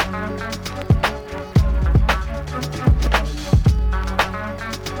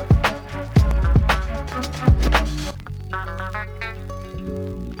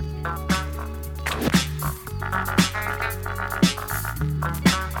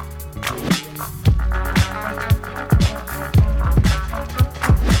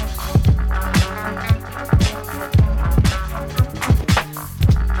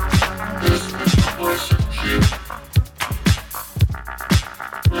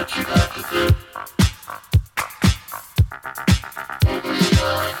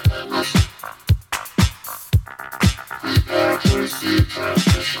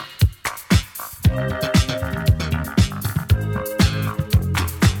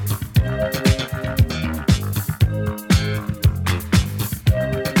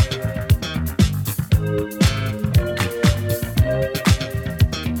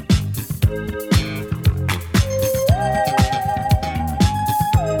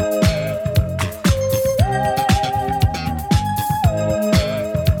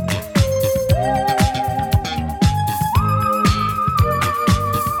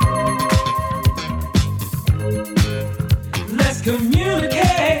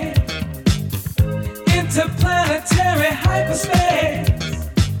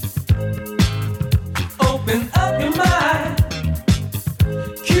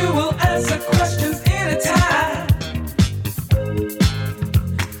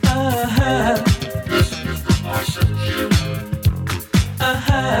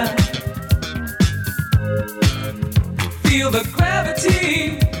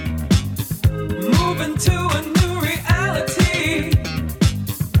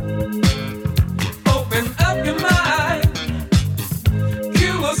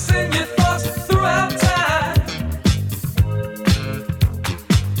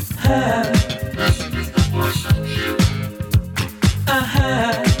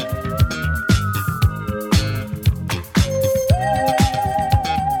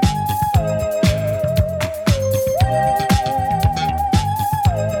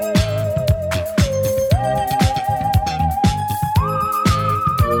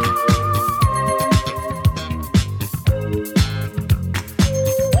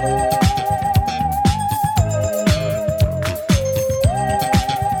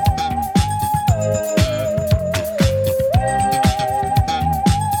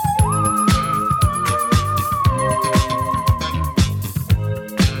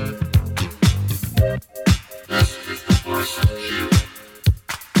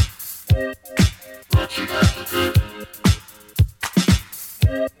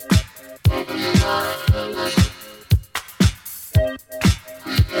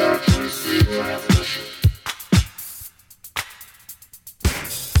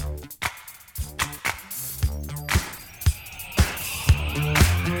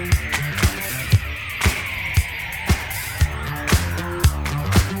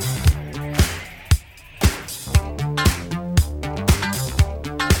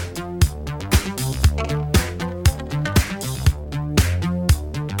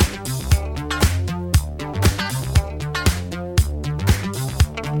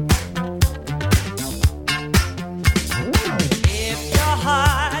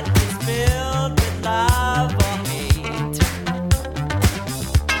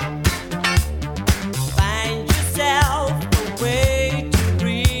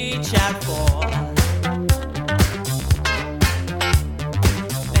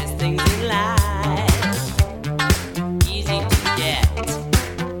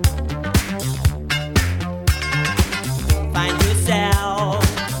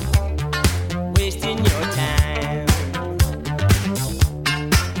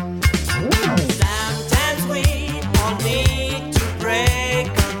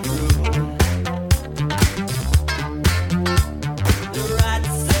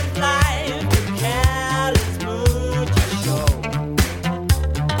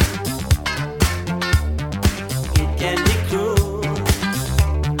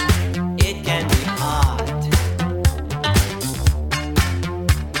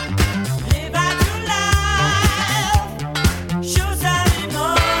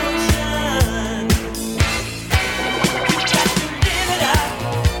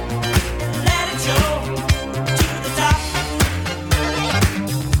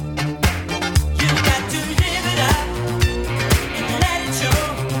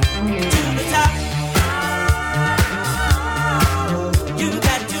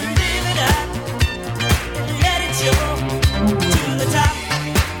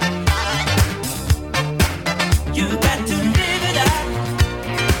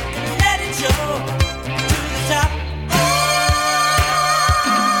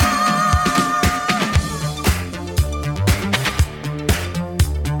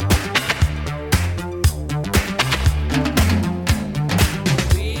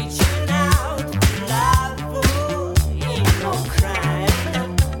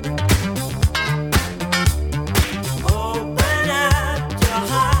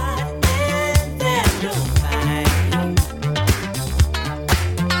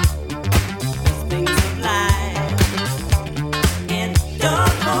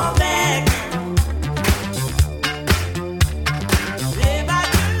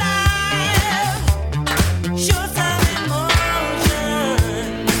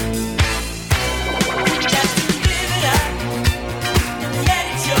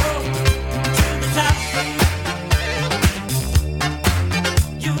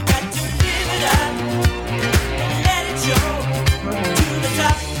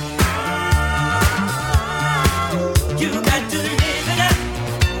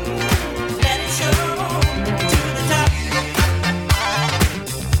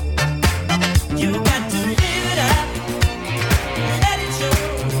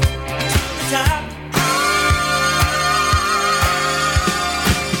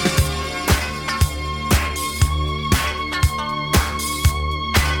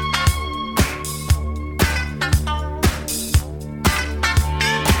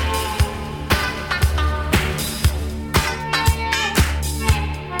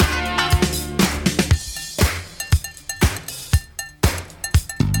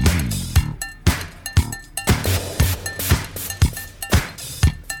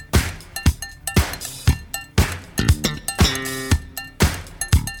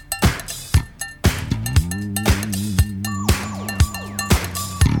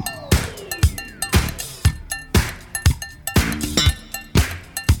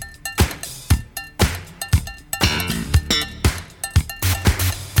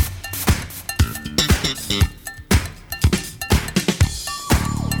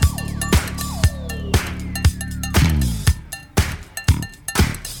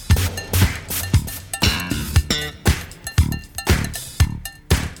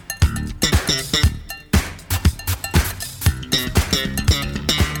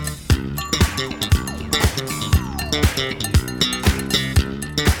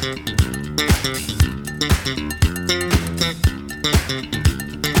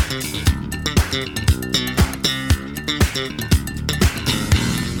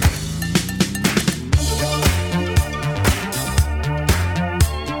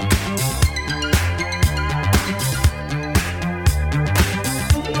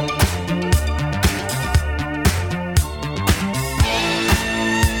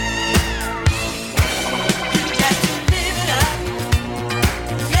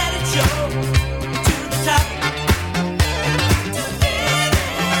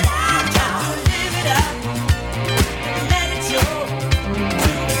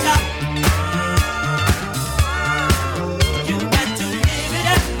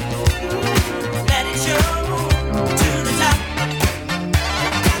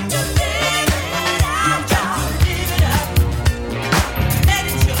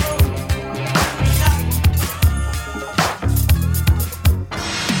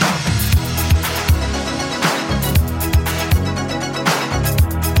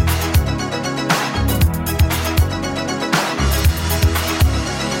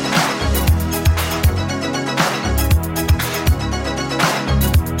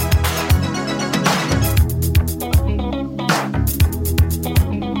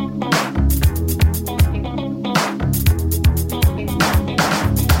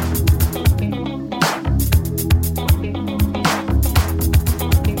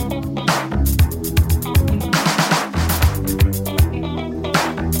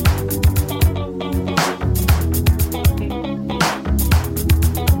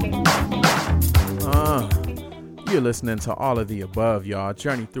 You're listening to all of the above, y'all.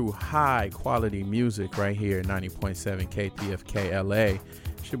 Journey through high quality music right here at 90.7 KPFK LA.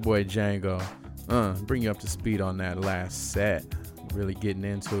 It's your boy Django. Bring you up to speed on that last set. Really getting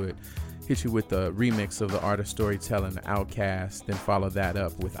into it. Hit you with the remix of the Art of Storytelling, Outkast. Then follow that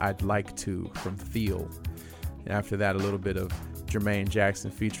up with I'd Like To from Feel. And after that, a little bit of Jermaine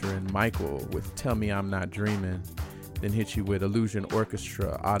Jackson featuring Michael with Tell Me I'm Not Dreaming. Then hit you with Illusion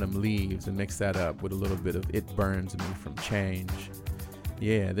Orchestra, Autumn Leaves, and mix that up with a little bit of It Burns Me from Change.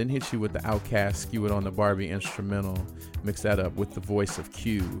 Yeah, then hit you with the Outkast, Skew It on the Barbie instrumental, mix that up with the voice of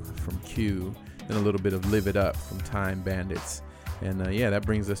Q from Q, then a little bit of Live It Up from Time Bandits. And yeah, that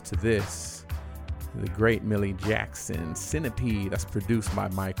brings us to this, the great Millie Jackson, Centipede. That's produced by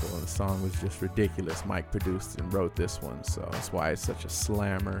Michael, and the song was just ridiculous. Mike produced and wrote this one, so that's why it's such a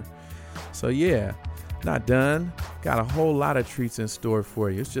slammer. So yeah, not done. Got a whole lot of treats in store for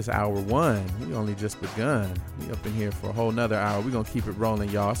you. It's just hour one. We only just begun. We up in here for a whole nother hour. We're going to keep it rolling,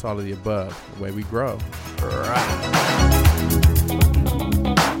 y'all. It's all of the above, the way we grow. Right.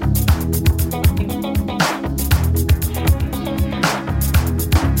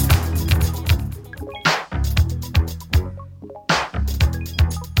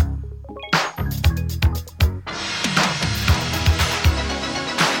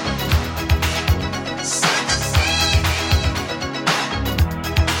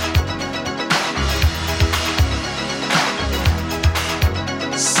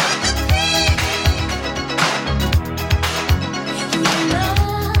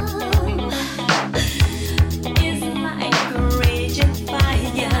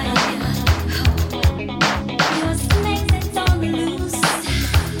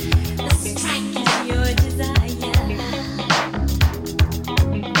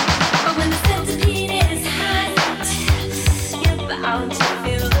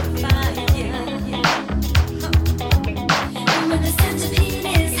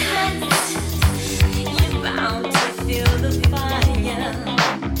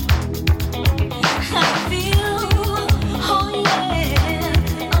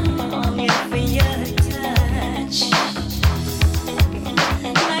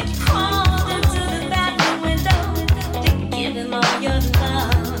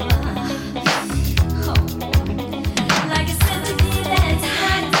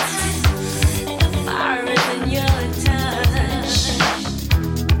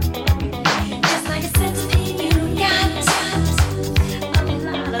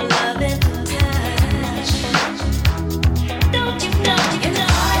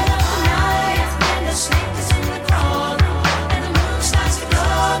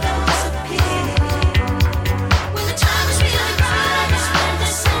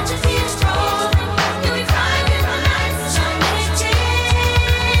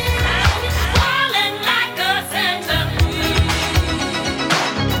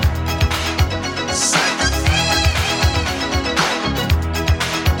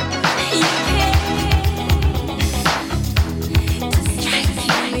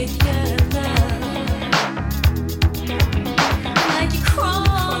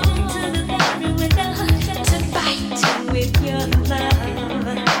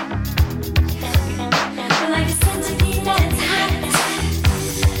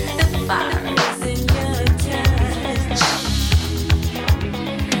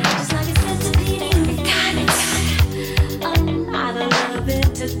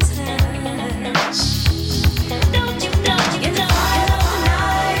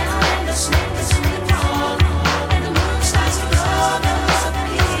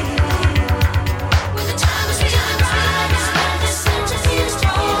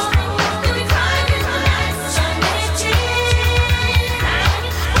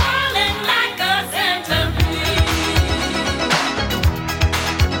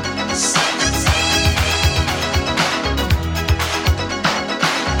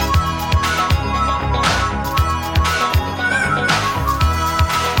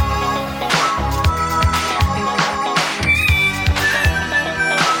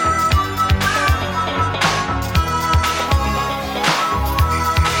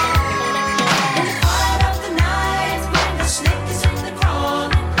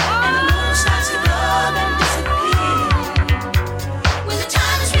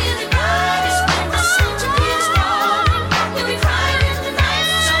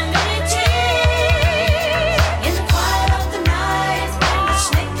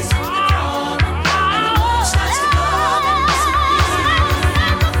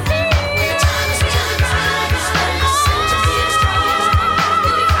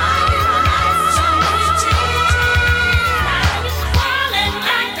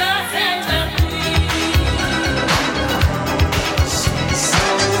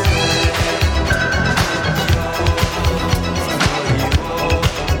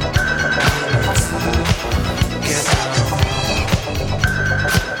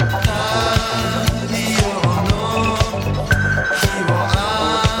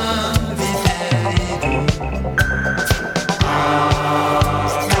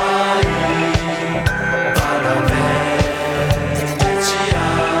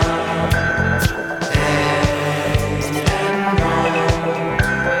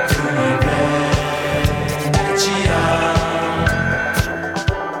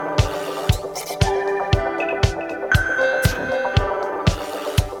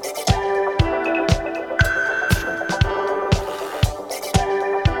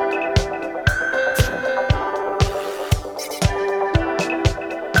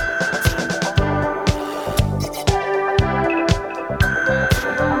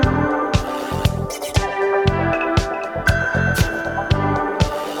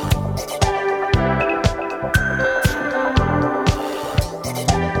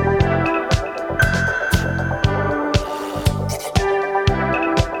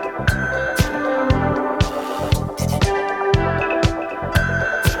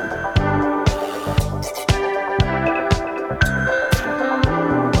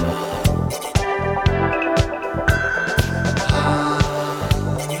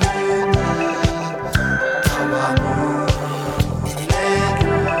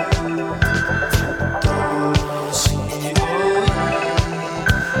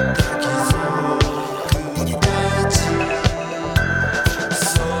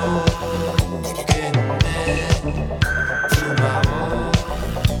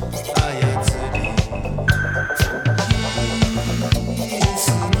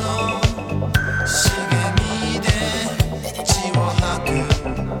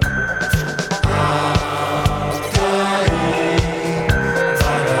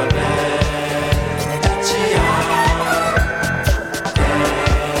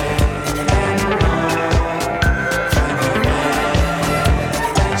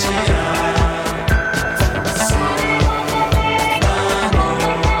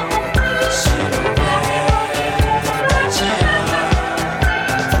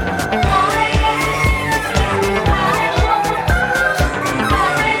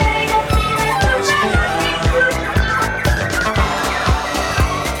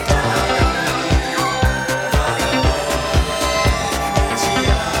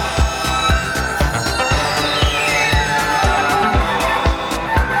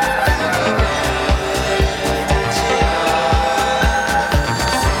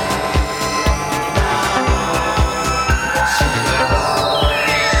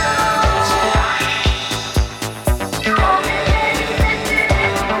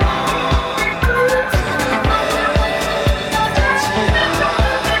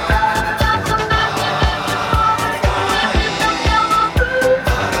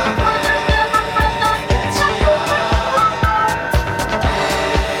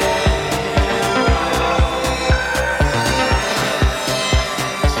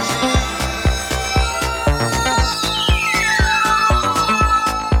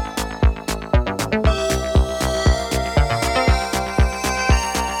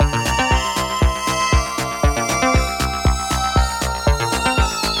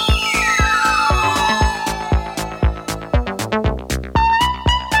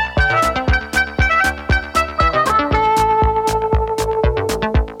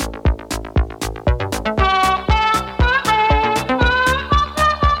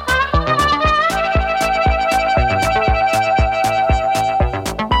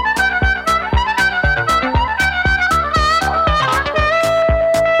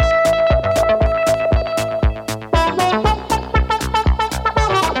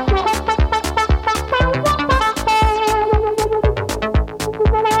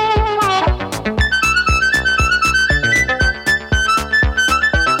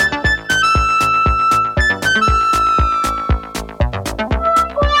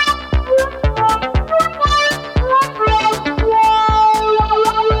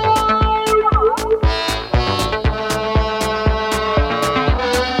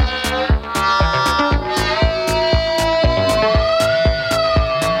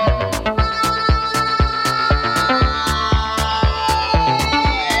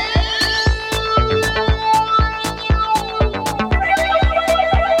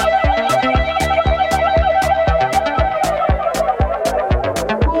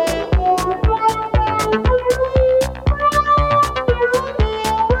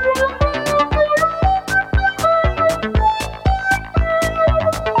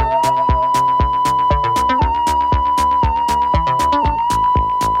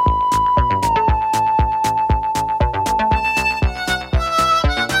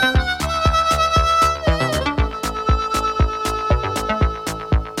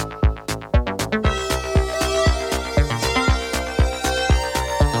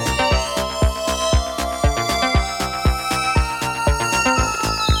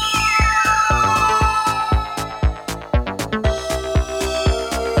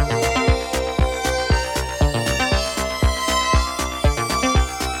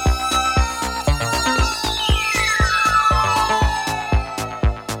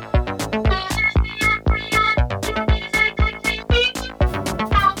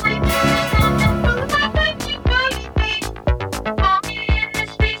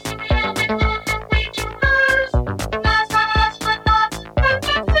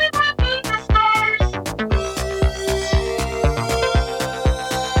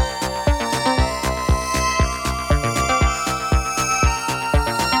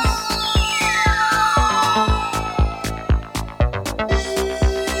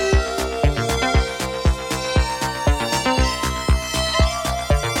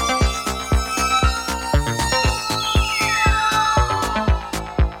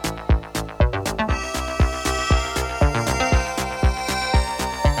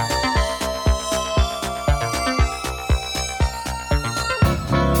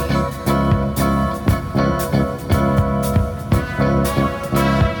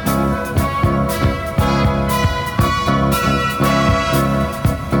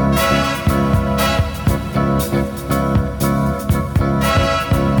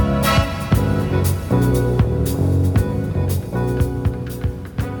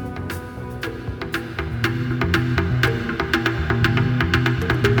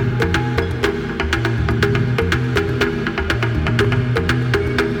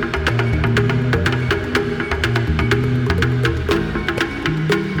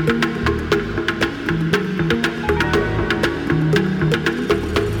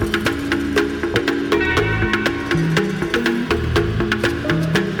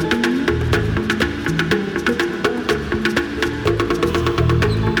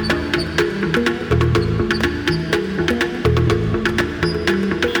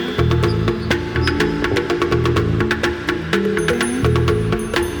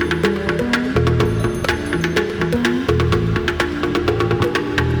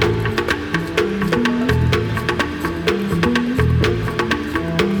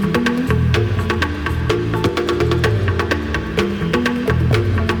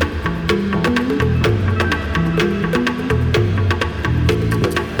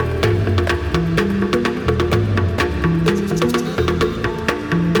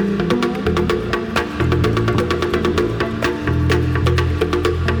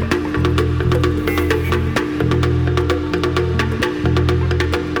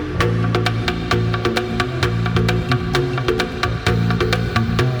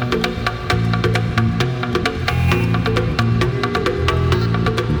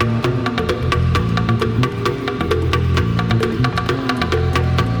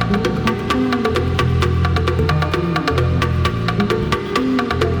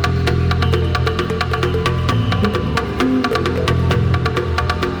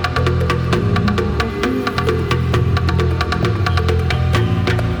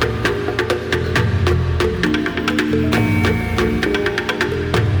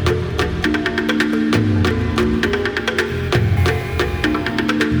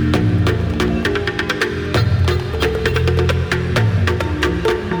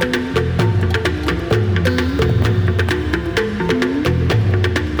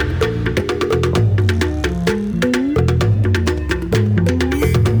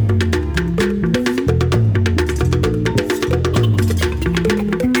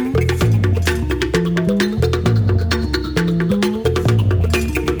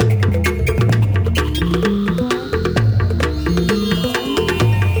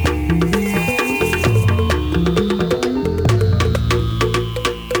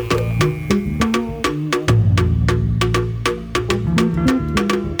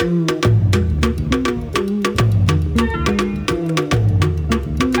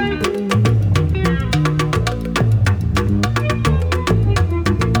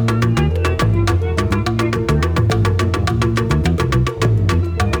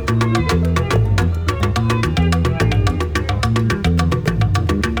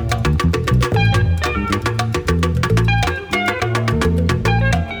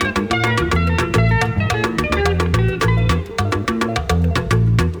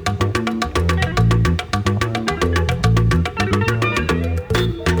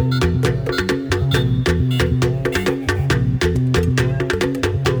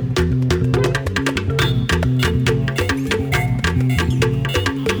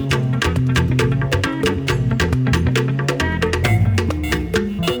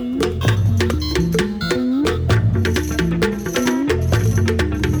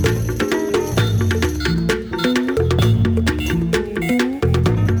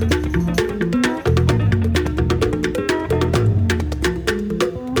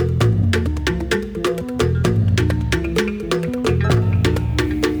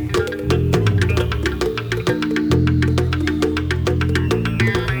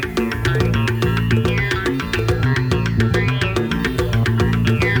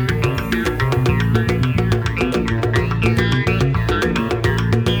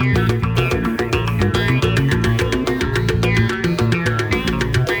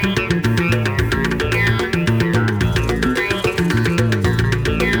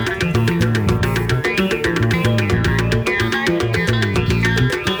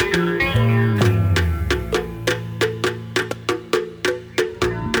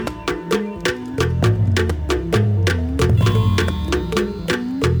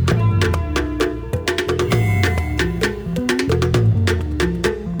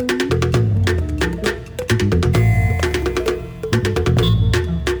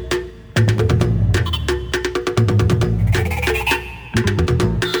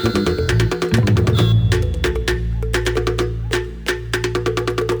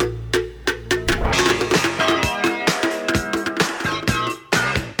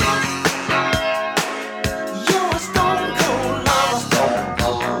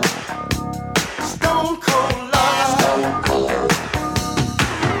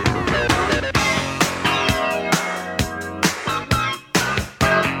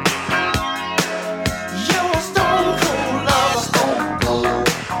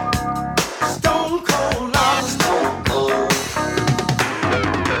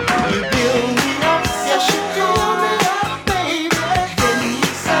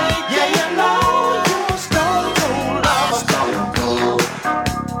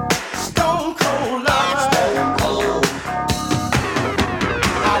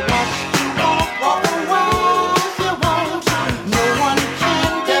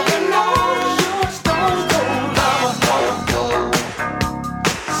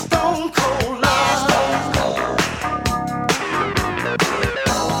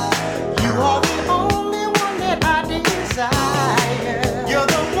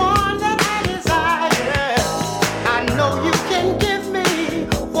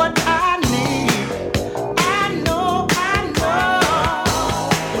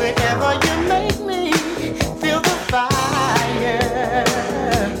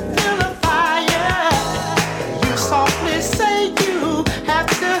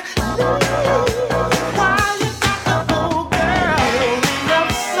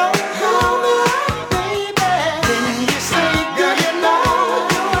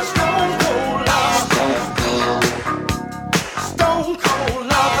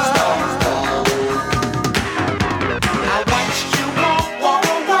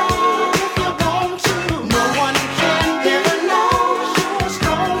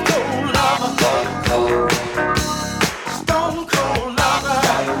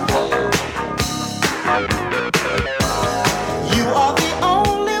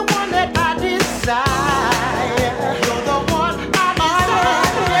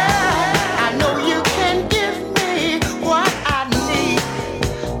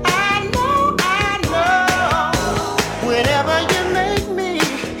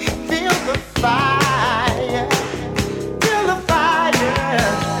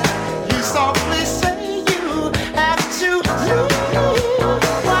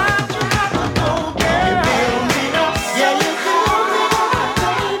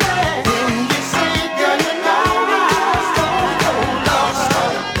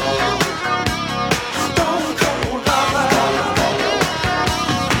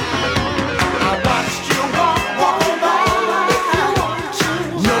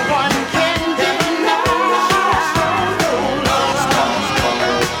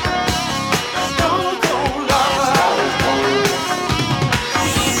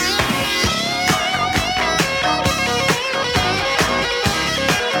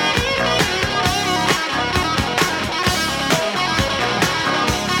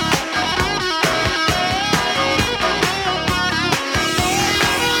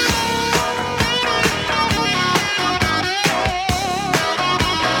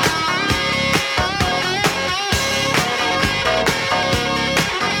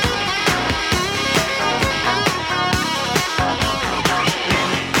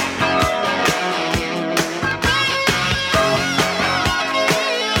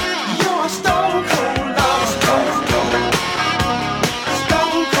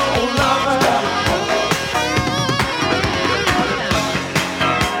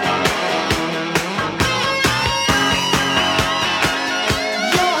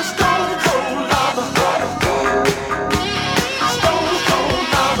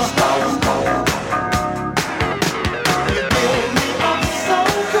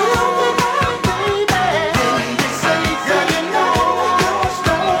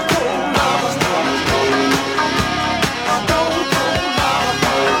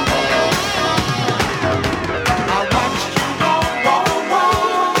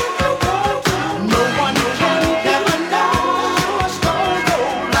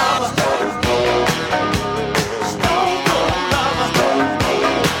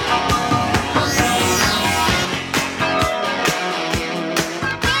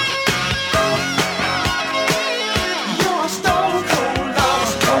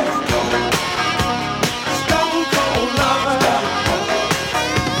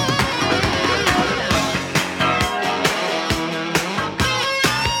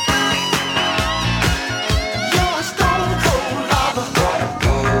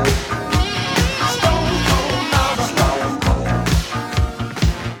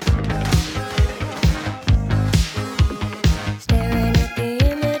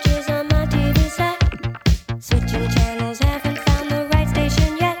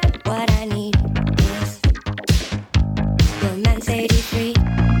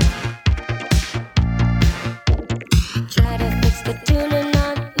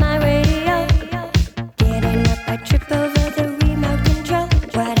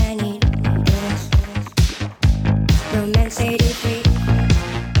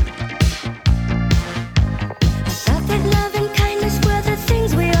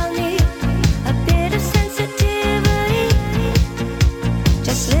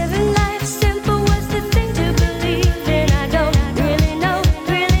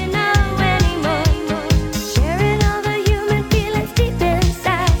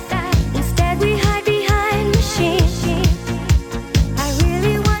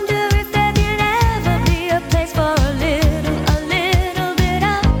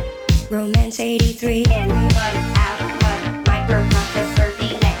 83. In, one, out, one, microprocessor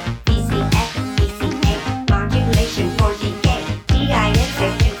delay. VCF, VCA, modulation for decay. DIN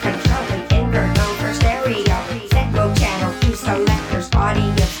to control it, invert over stereo. Set mode channel to selectors,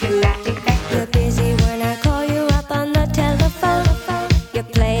 audio schematic vector. You're busy when I call you up on the telephone. You're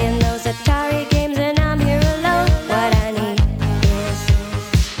playing those Atari games and I'm here alone. What I need is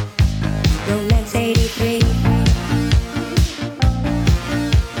Romance 83.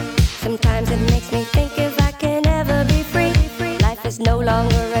 Sometimes it makes me think if I can ever be free. Life is no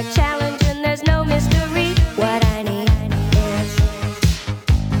longer a challenge and there's no mystery. What I need is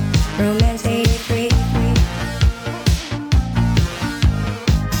Romance 83.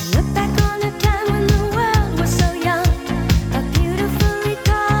 Look back on a time when the world was so young. A beautiful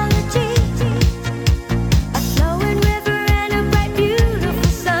ecology. A flowing river and a bright beautiful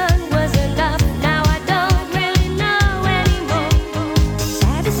sun was enough. Now I don't really know anymore.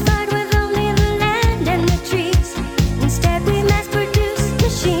 Satisfied with only the land and the trees. Instead we mass produce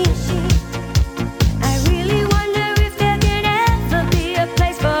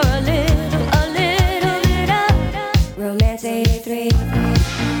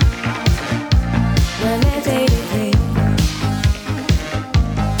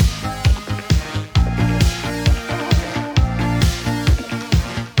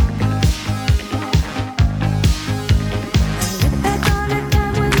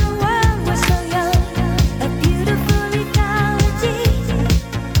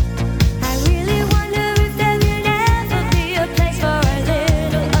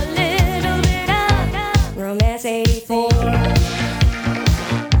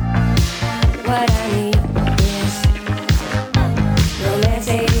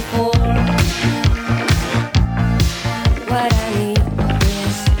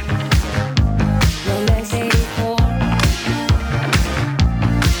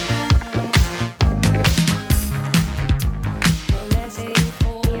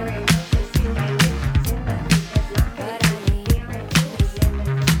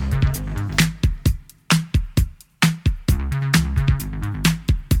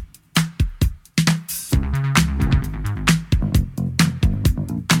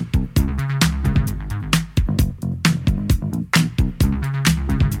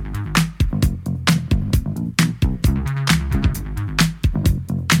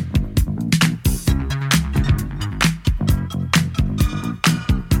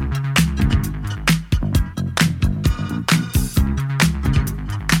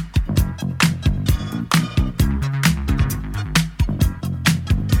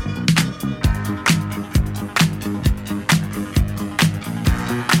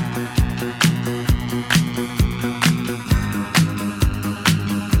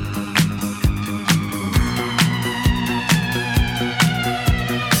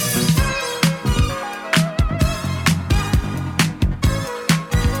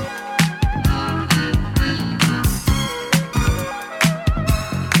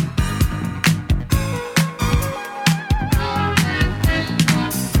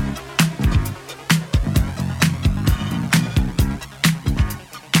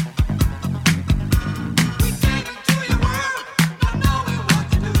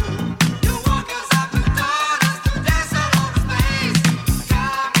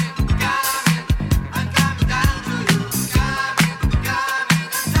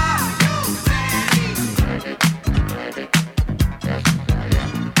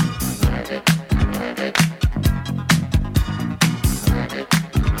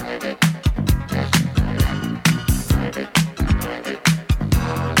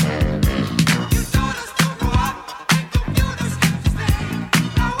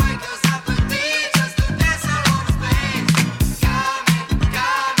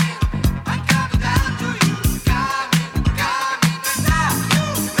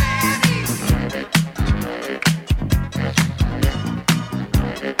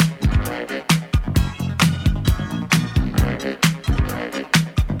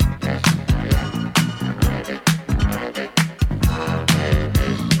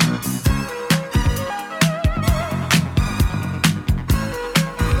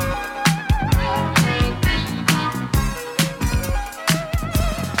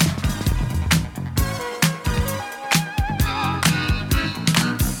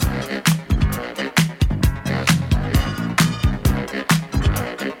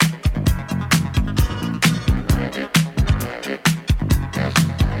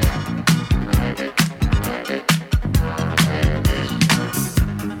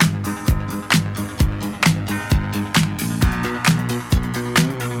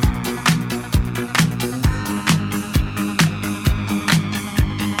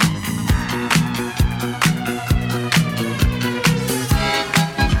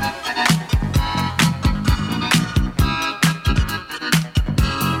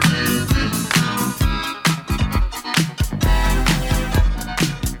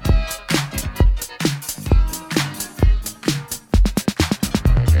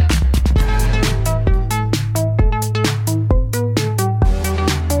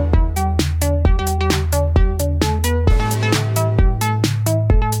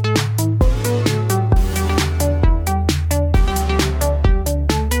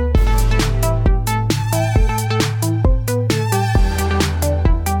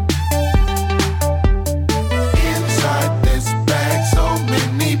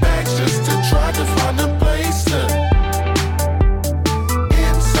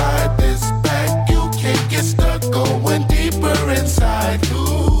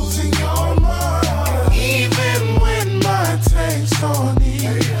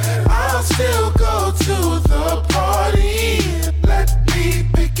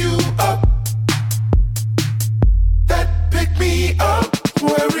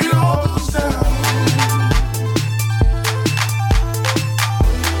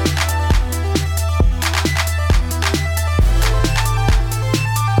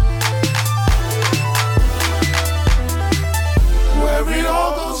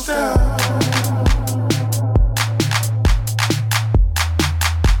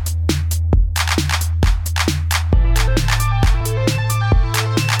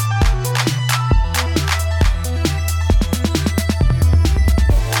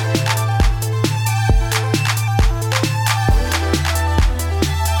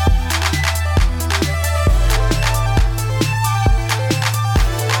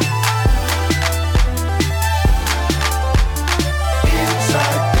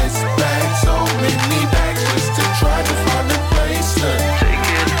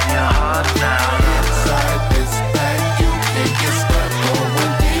up now. Inside this bag, you think it's stuck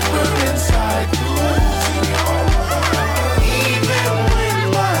going deeper inside you. Even when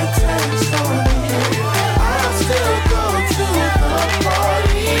my tank's on here, I'll still go to the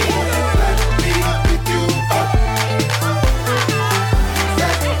party. Let me pick you up.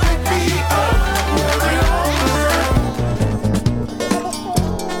 Let me pick me up. Where it all around.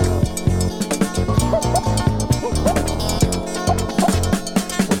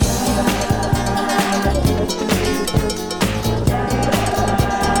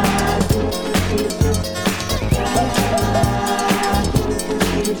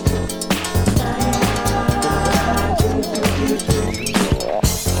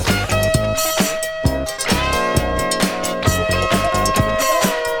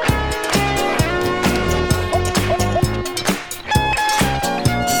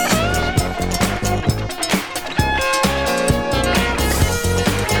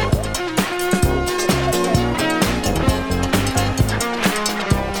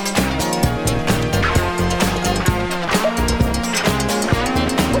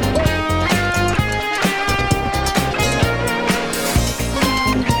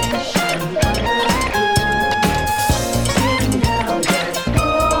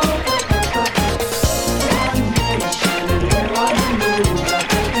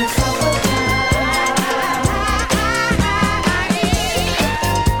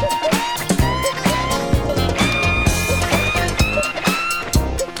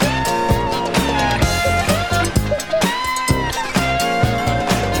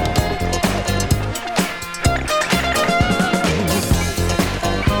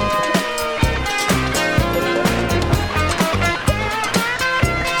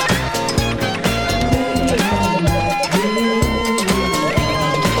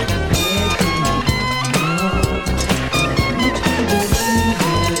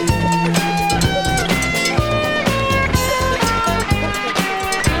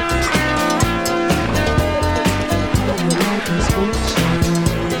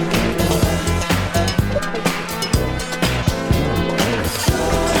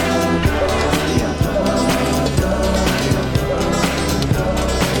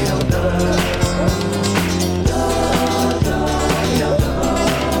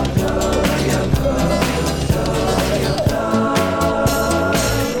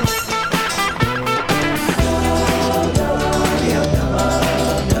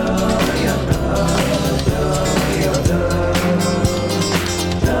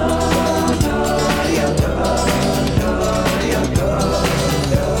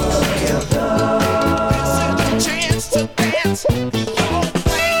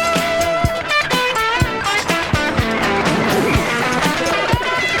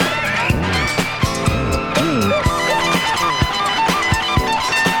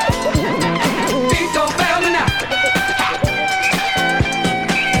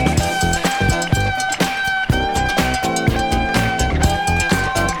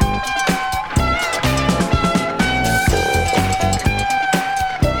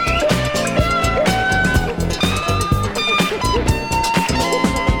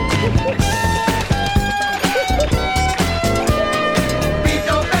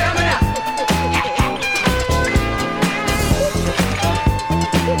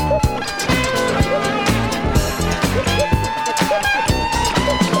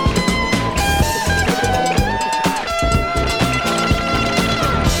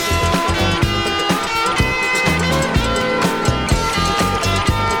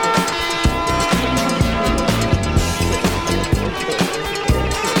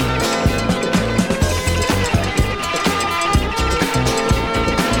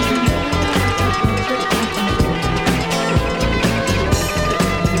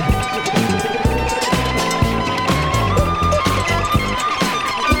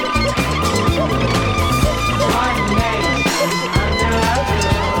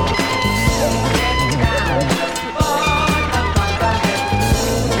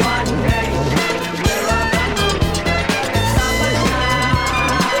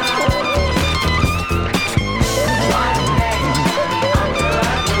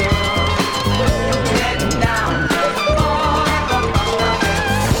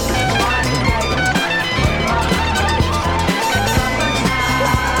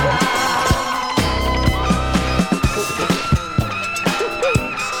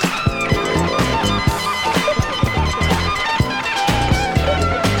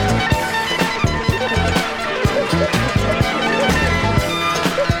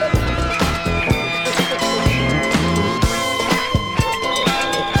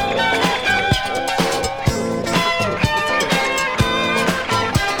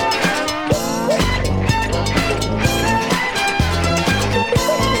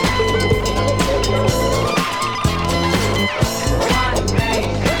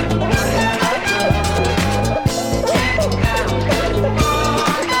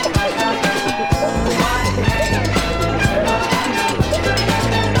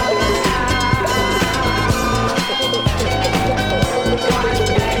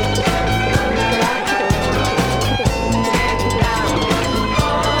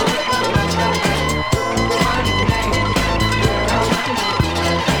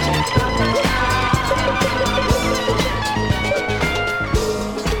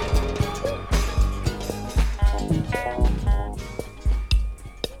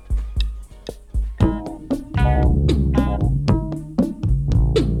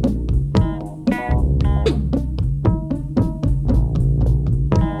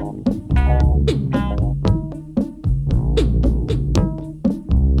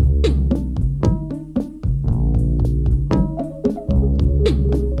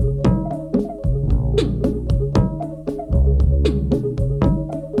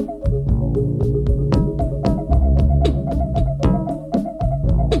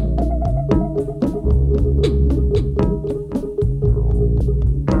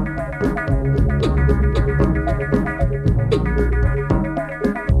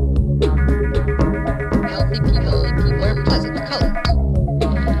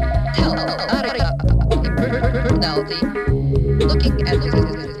 difficulty looking at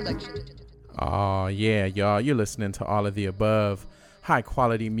the selection. Oh, yeah, y'all. You're listening to all of the above. High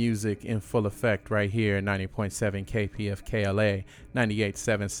quality music in full effect right here. 90.7 KPFK LA,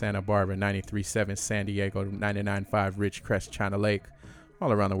 98.7 Santa Barbara, 93.7 San Diego, 99.5 Ridgecrest, China Lake.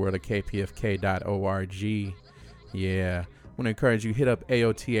 All around the world at kpfk.org. Yeah. I want to encourage you, hit up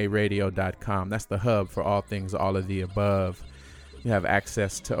AOTARadio.com. That's the hub for all things all of the above. You have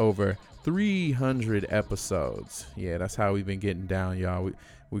access to over 300 episodes. Yeah, that's how we've been getting down, y'all.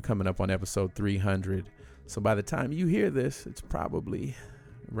 We're coming up on episode 300. So by the time you hear this, it's probably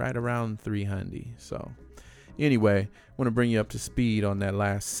right around 300. So anyway, I want to bring you up to speed on that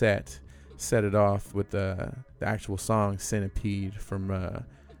last set. Set it off with the actual song Centipede from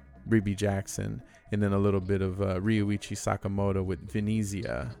Bree Jackson, and then a little bit of Ryuichi Sakamoto with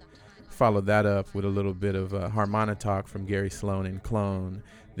Venezia. Followed that up with a little bit of Harmona Talk from Gary Sloan and Clone,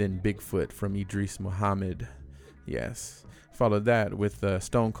 then Bigfoot from Idris Muhammad. Yes. Followed that with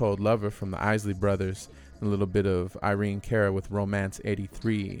Stone Cold Lover from the Isley Brothers, a little bit of Irene Cara with Romance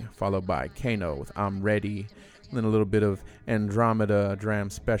 83, followed by Kano with I'm Ready, and then a little bit of Andromeda Dram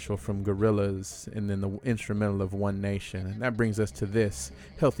Special from Gorillaz, and then the instrumental of One Nation. And that brings us to this,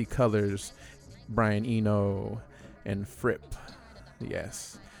 Healthy Colors, Brian Eno, and Fripp.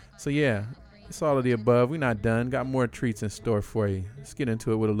 Yes. So yeah, it's all of the above. We're not done. Got more treats in store for you. Let's get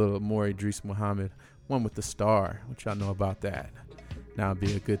into it with a little more Idris Muhammad, one with the star. What y'all know about that? Now would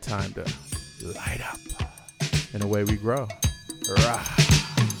be a good time to light up. And away we grow. Rah.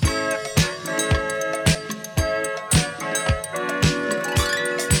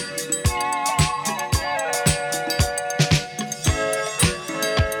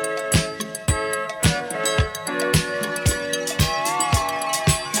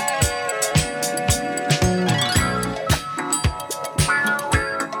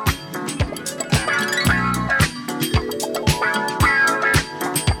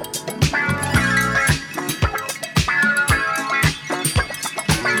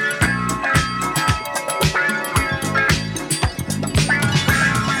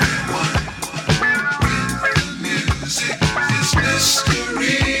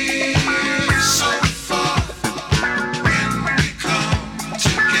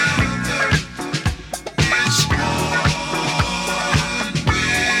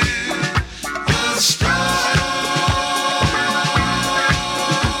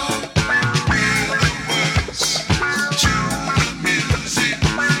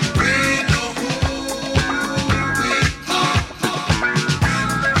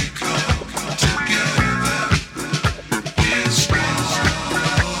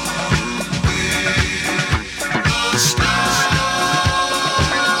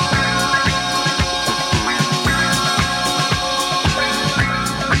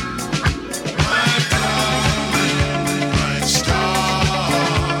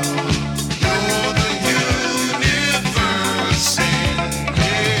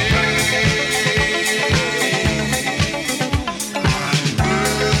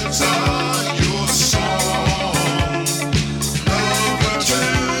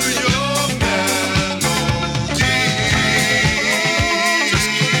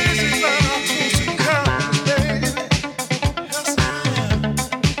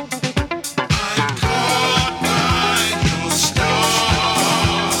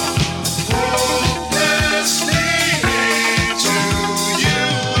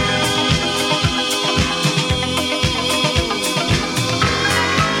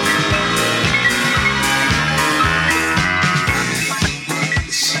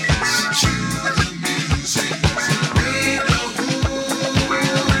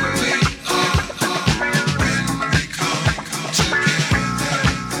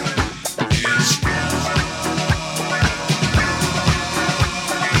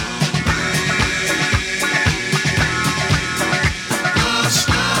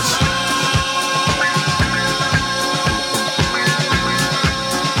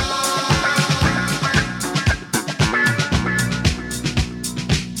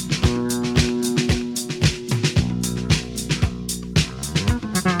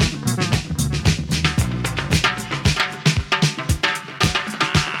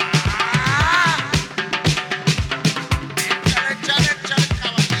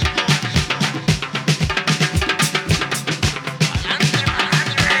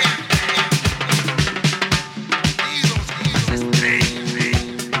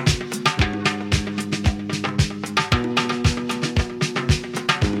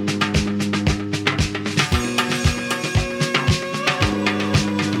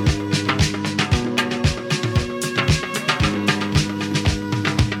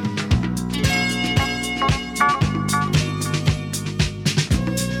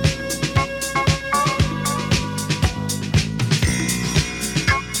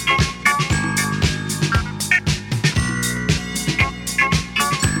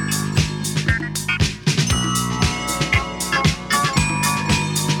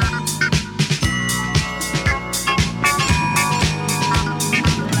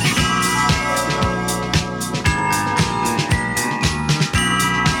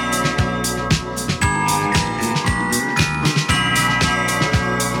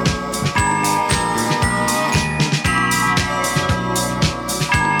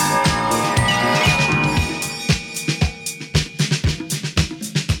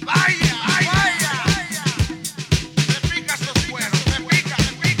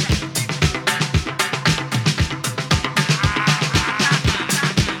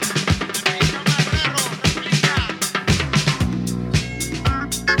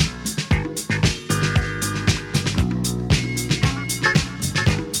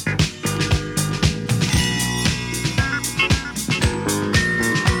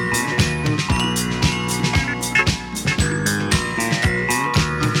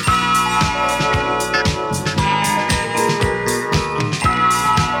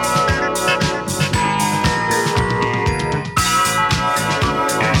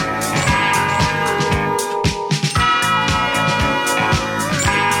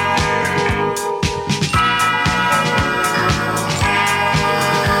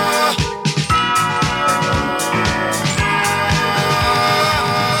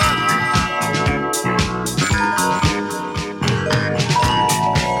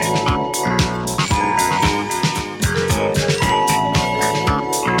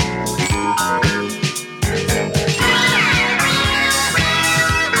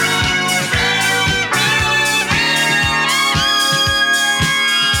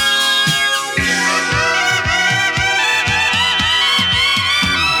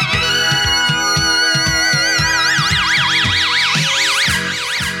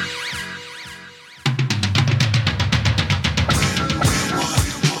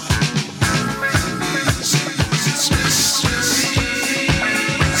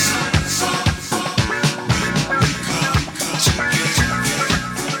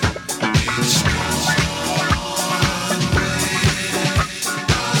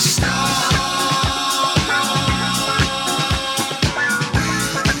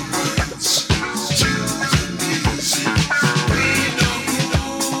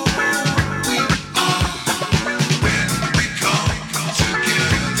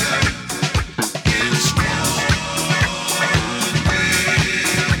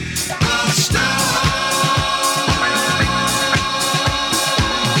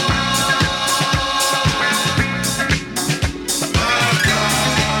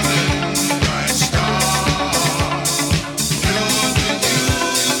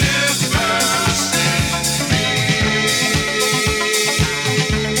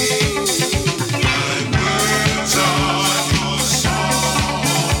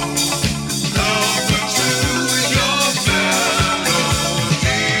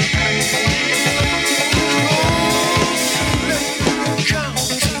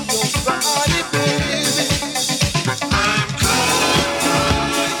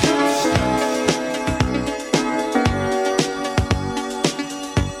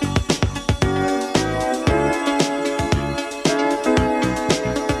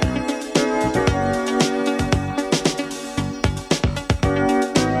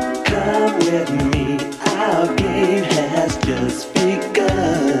 with me, our game has just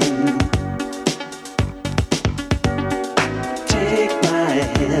begun. Take my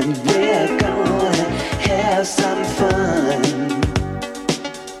hand, we're gonna have some fun.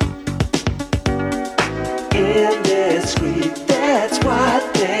 Indiscreet, that's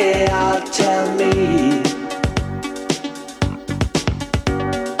what they all tell me.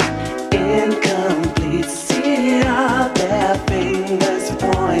 Incomplete, see all their fingers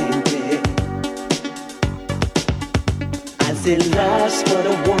pointed. I say love's for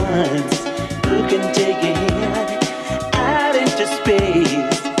the ones who can take a hand out into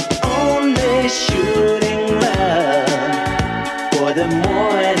space. Only shooting love for the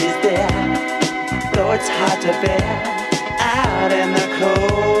more it is there. Though it's hard to bear out in the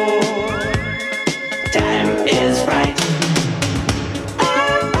cold. Time is right.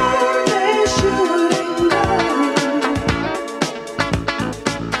 I'm only shooting love.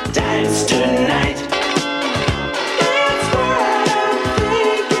 Time's tonight. That's what I'm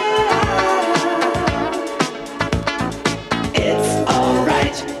thinking. It's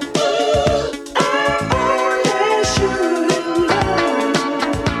alright. I'm only shooting love.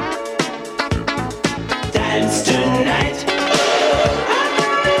 Time's tonight. I'm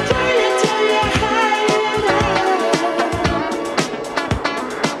gonna tell you how you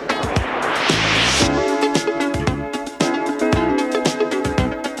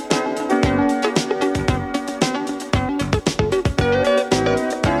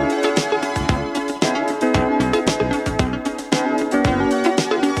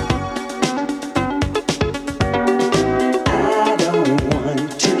I don't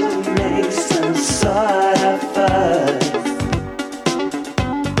want to make some sort of fuss.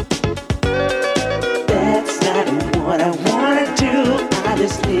 That's not what I wanna do. I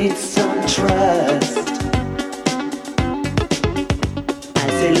just need some trust. I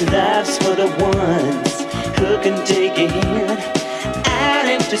say love's for the ones who can take a hand out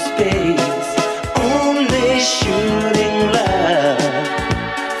into space. Only shooting love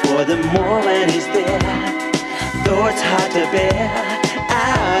for the moment is there. Though it's hard to bear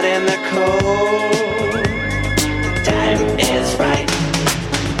out in the cold. Time is right.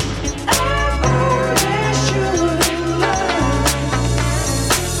 I'm only shooting love.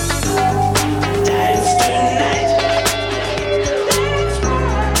 Time's tonight. That's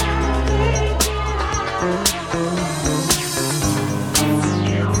what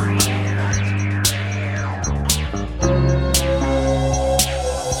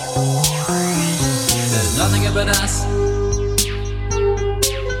There's nothing about us.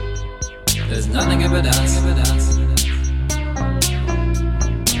 There's nothing about us.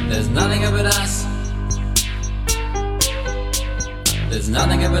 There's nothing about us. There's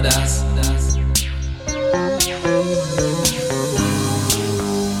nothing about us.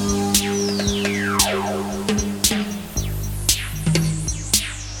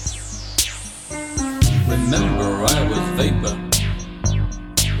 Remember I was vapor.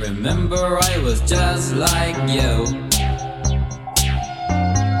 Remember I was just like you.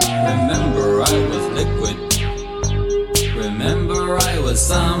 Remember I was liquid. Remember I was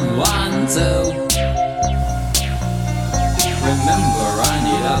someone too. Remember I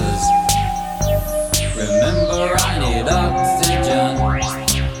need others. Remember I need oxygen.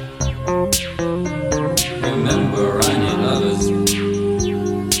 Remember I need others.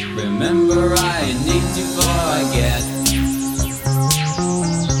 Remember I need to forget.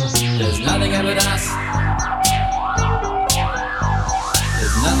 There's nothing about us.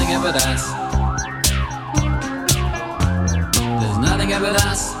 There's nothing about us. There's nothing about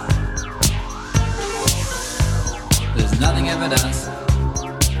us. There's nothing about us.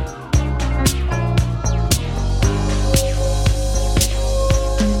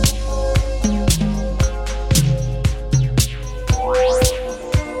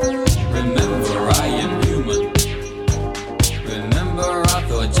 Remember I am human. Remember I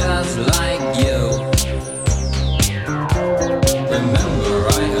thought just like you. Remember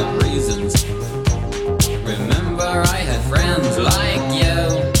I had reasons. Remember I had friends like you.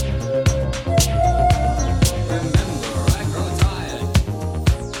 Remember I grow tired.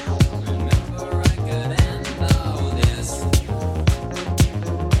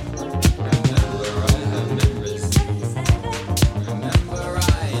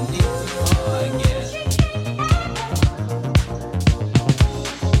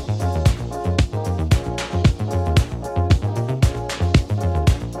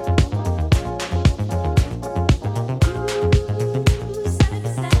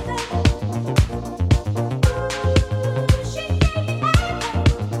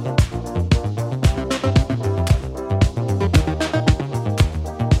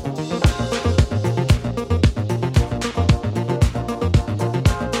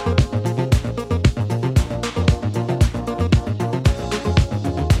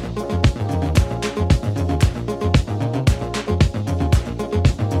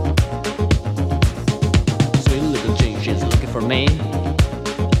 me.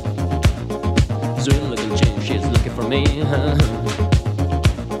 Sweet looking chick, she's looking for me.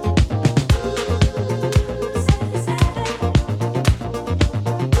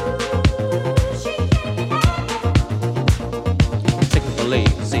 Second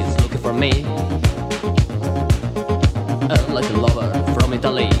police is looking for me. Like a lover from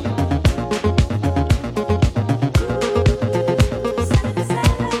Italy.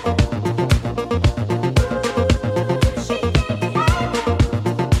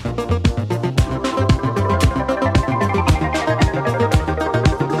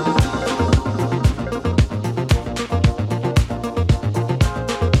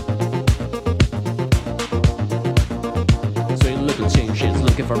 Sweet little chick, she's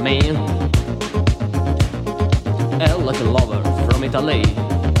looking for me. Like a lover from Italy.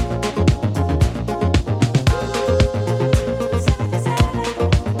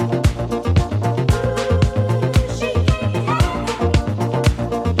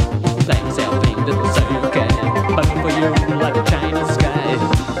 Flames helping the circuit, burn for you like a China sky.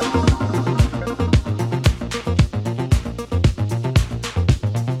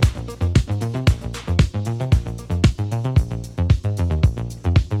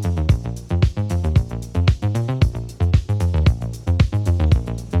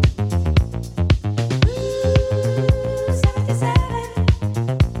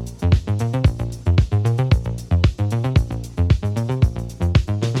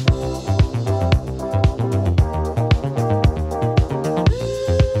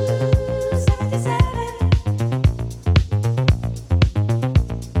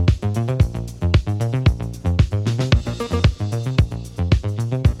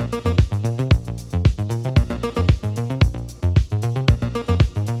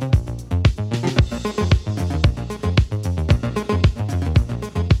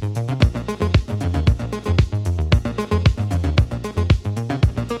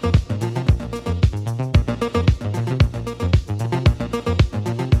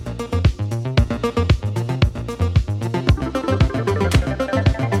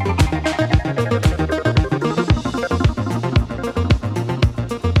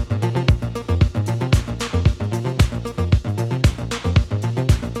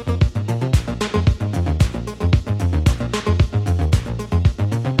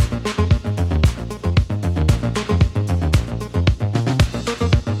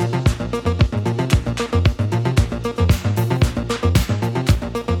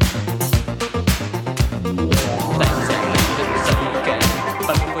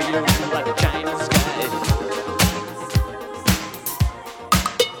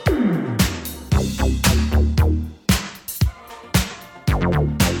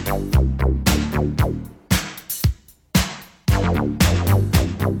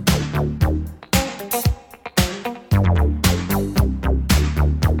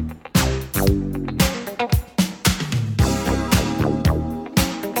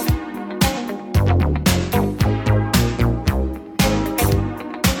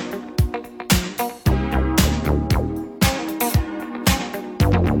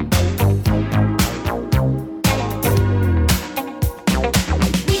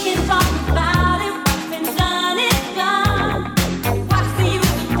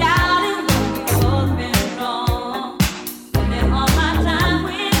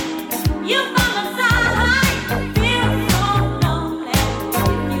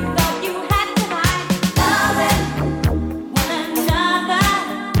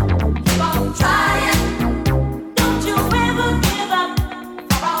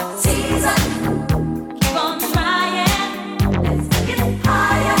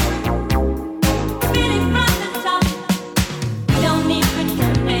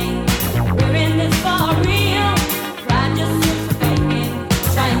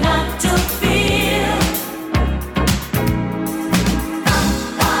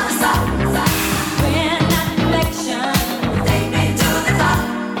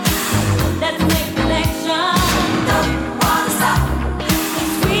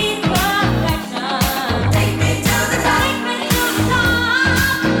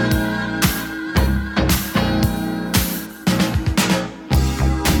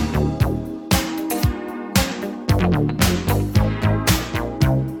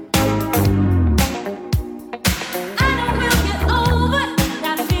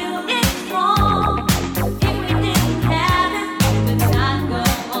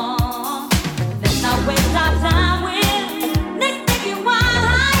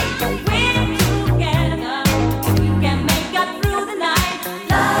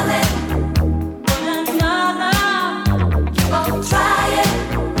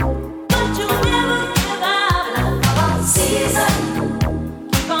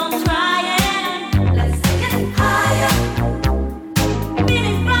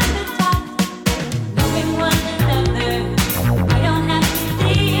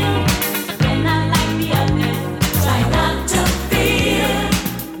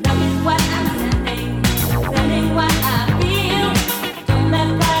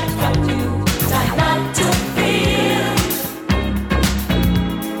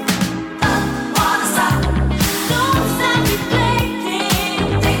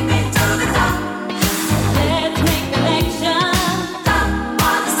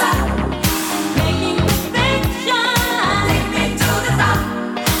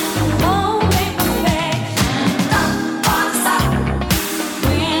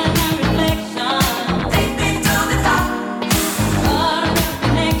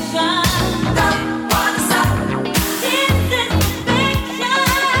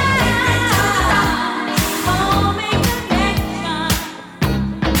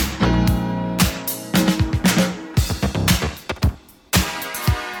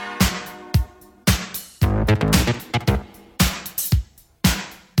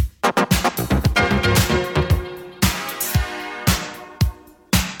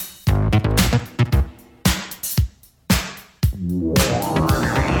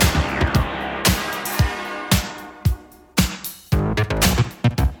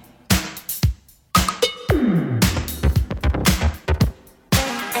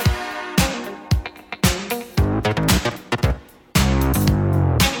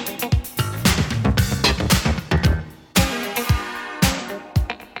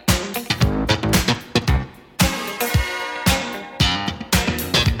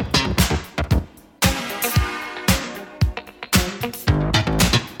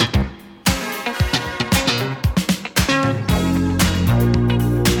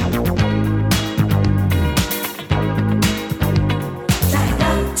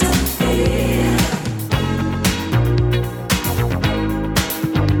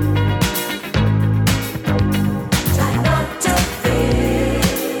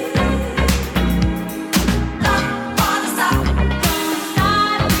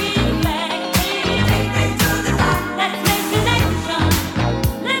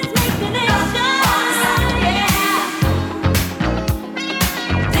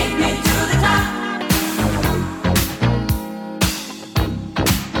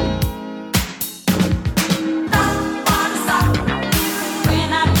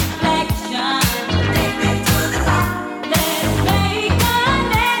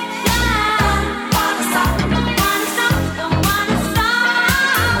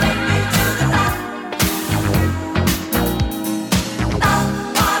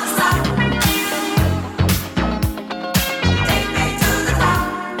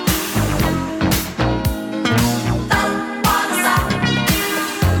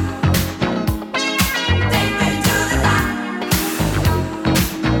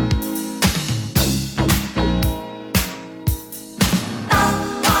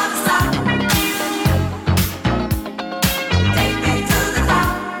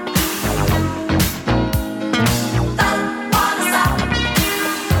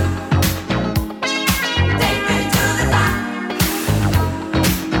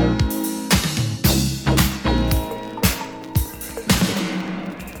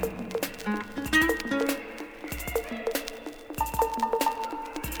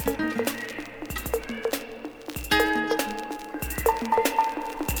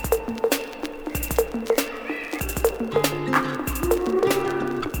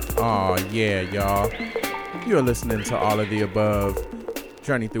 Aw, yeah, y'all. You're listening to All of the Above.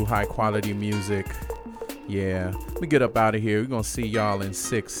 Journey through high quality music. Yeah, we get up out of here. We're going to see y'all in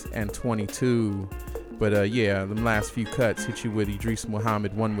 6 and 22. But yeah, them last few cuts hit you with Idris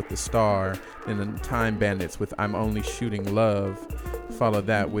Muhammad, One with the Star, and the Time Bandits with I'm Only Shooting Love. Follow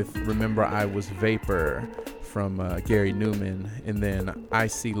that with Remember I Was Vapor from Gary Newman, and then I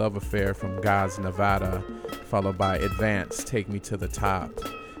See Love Affair from Gaz Nevada, followed by Advance, Take Me to the Top.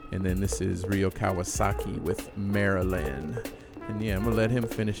 And then this is Ryo Kawasaki with Marilyn. And yeah, I'm going to let him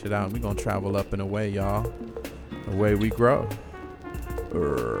finish it out. We're going to travel up and away, y'all. Away we grow.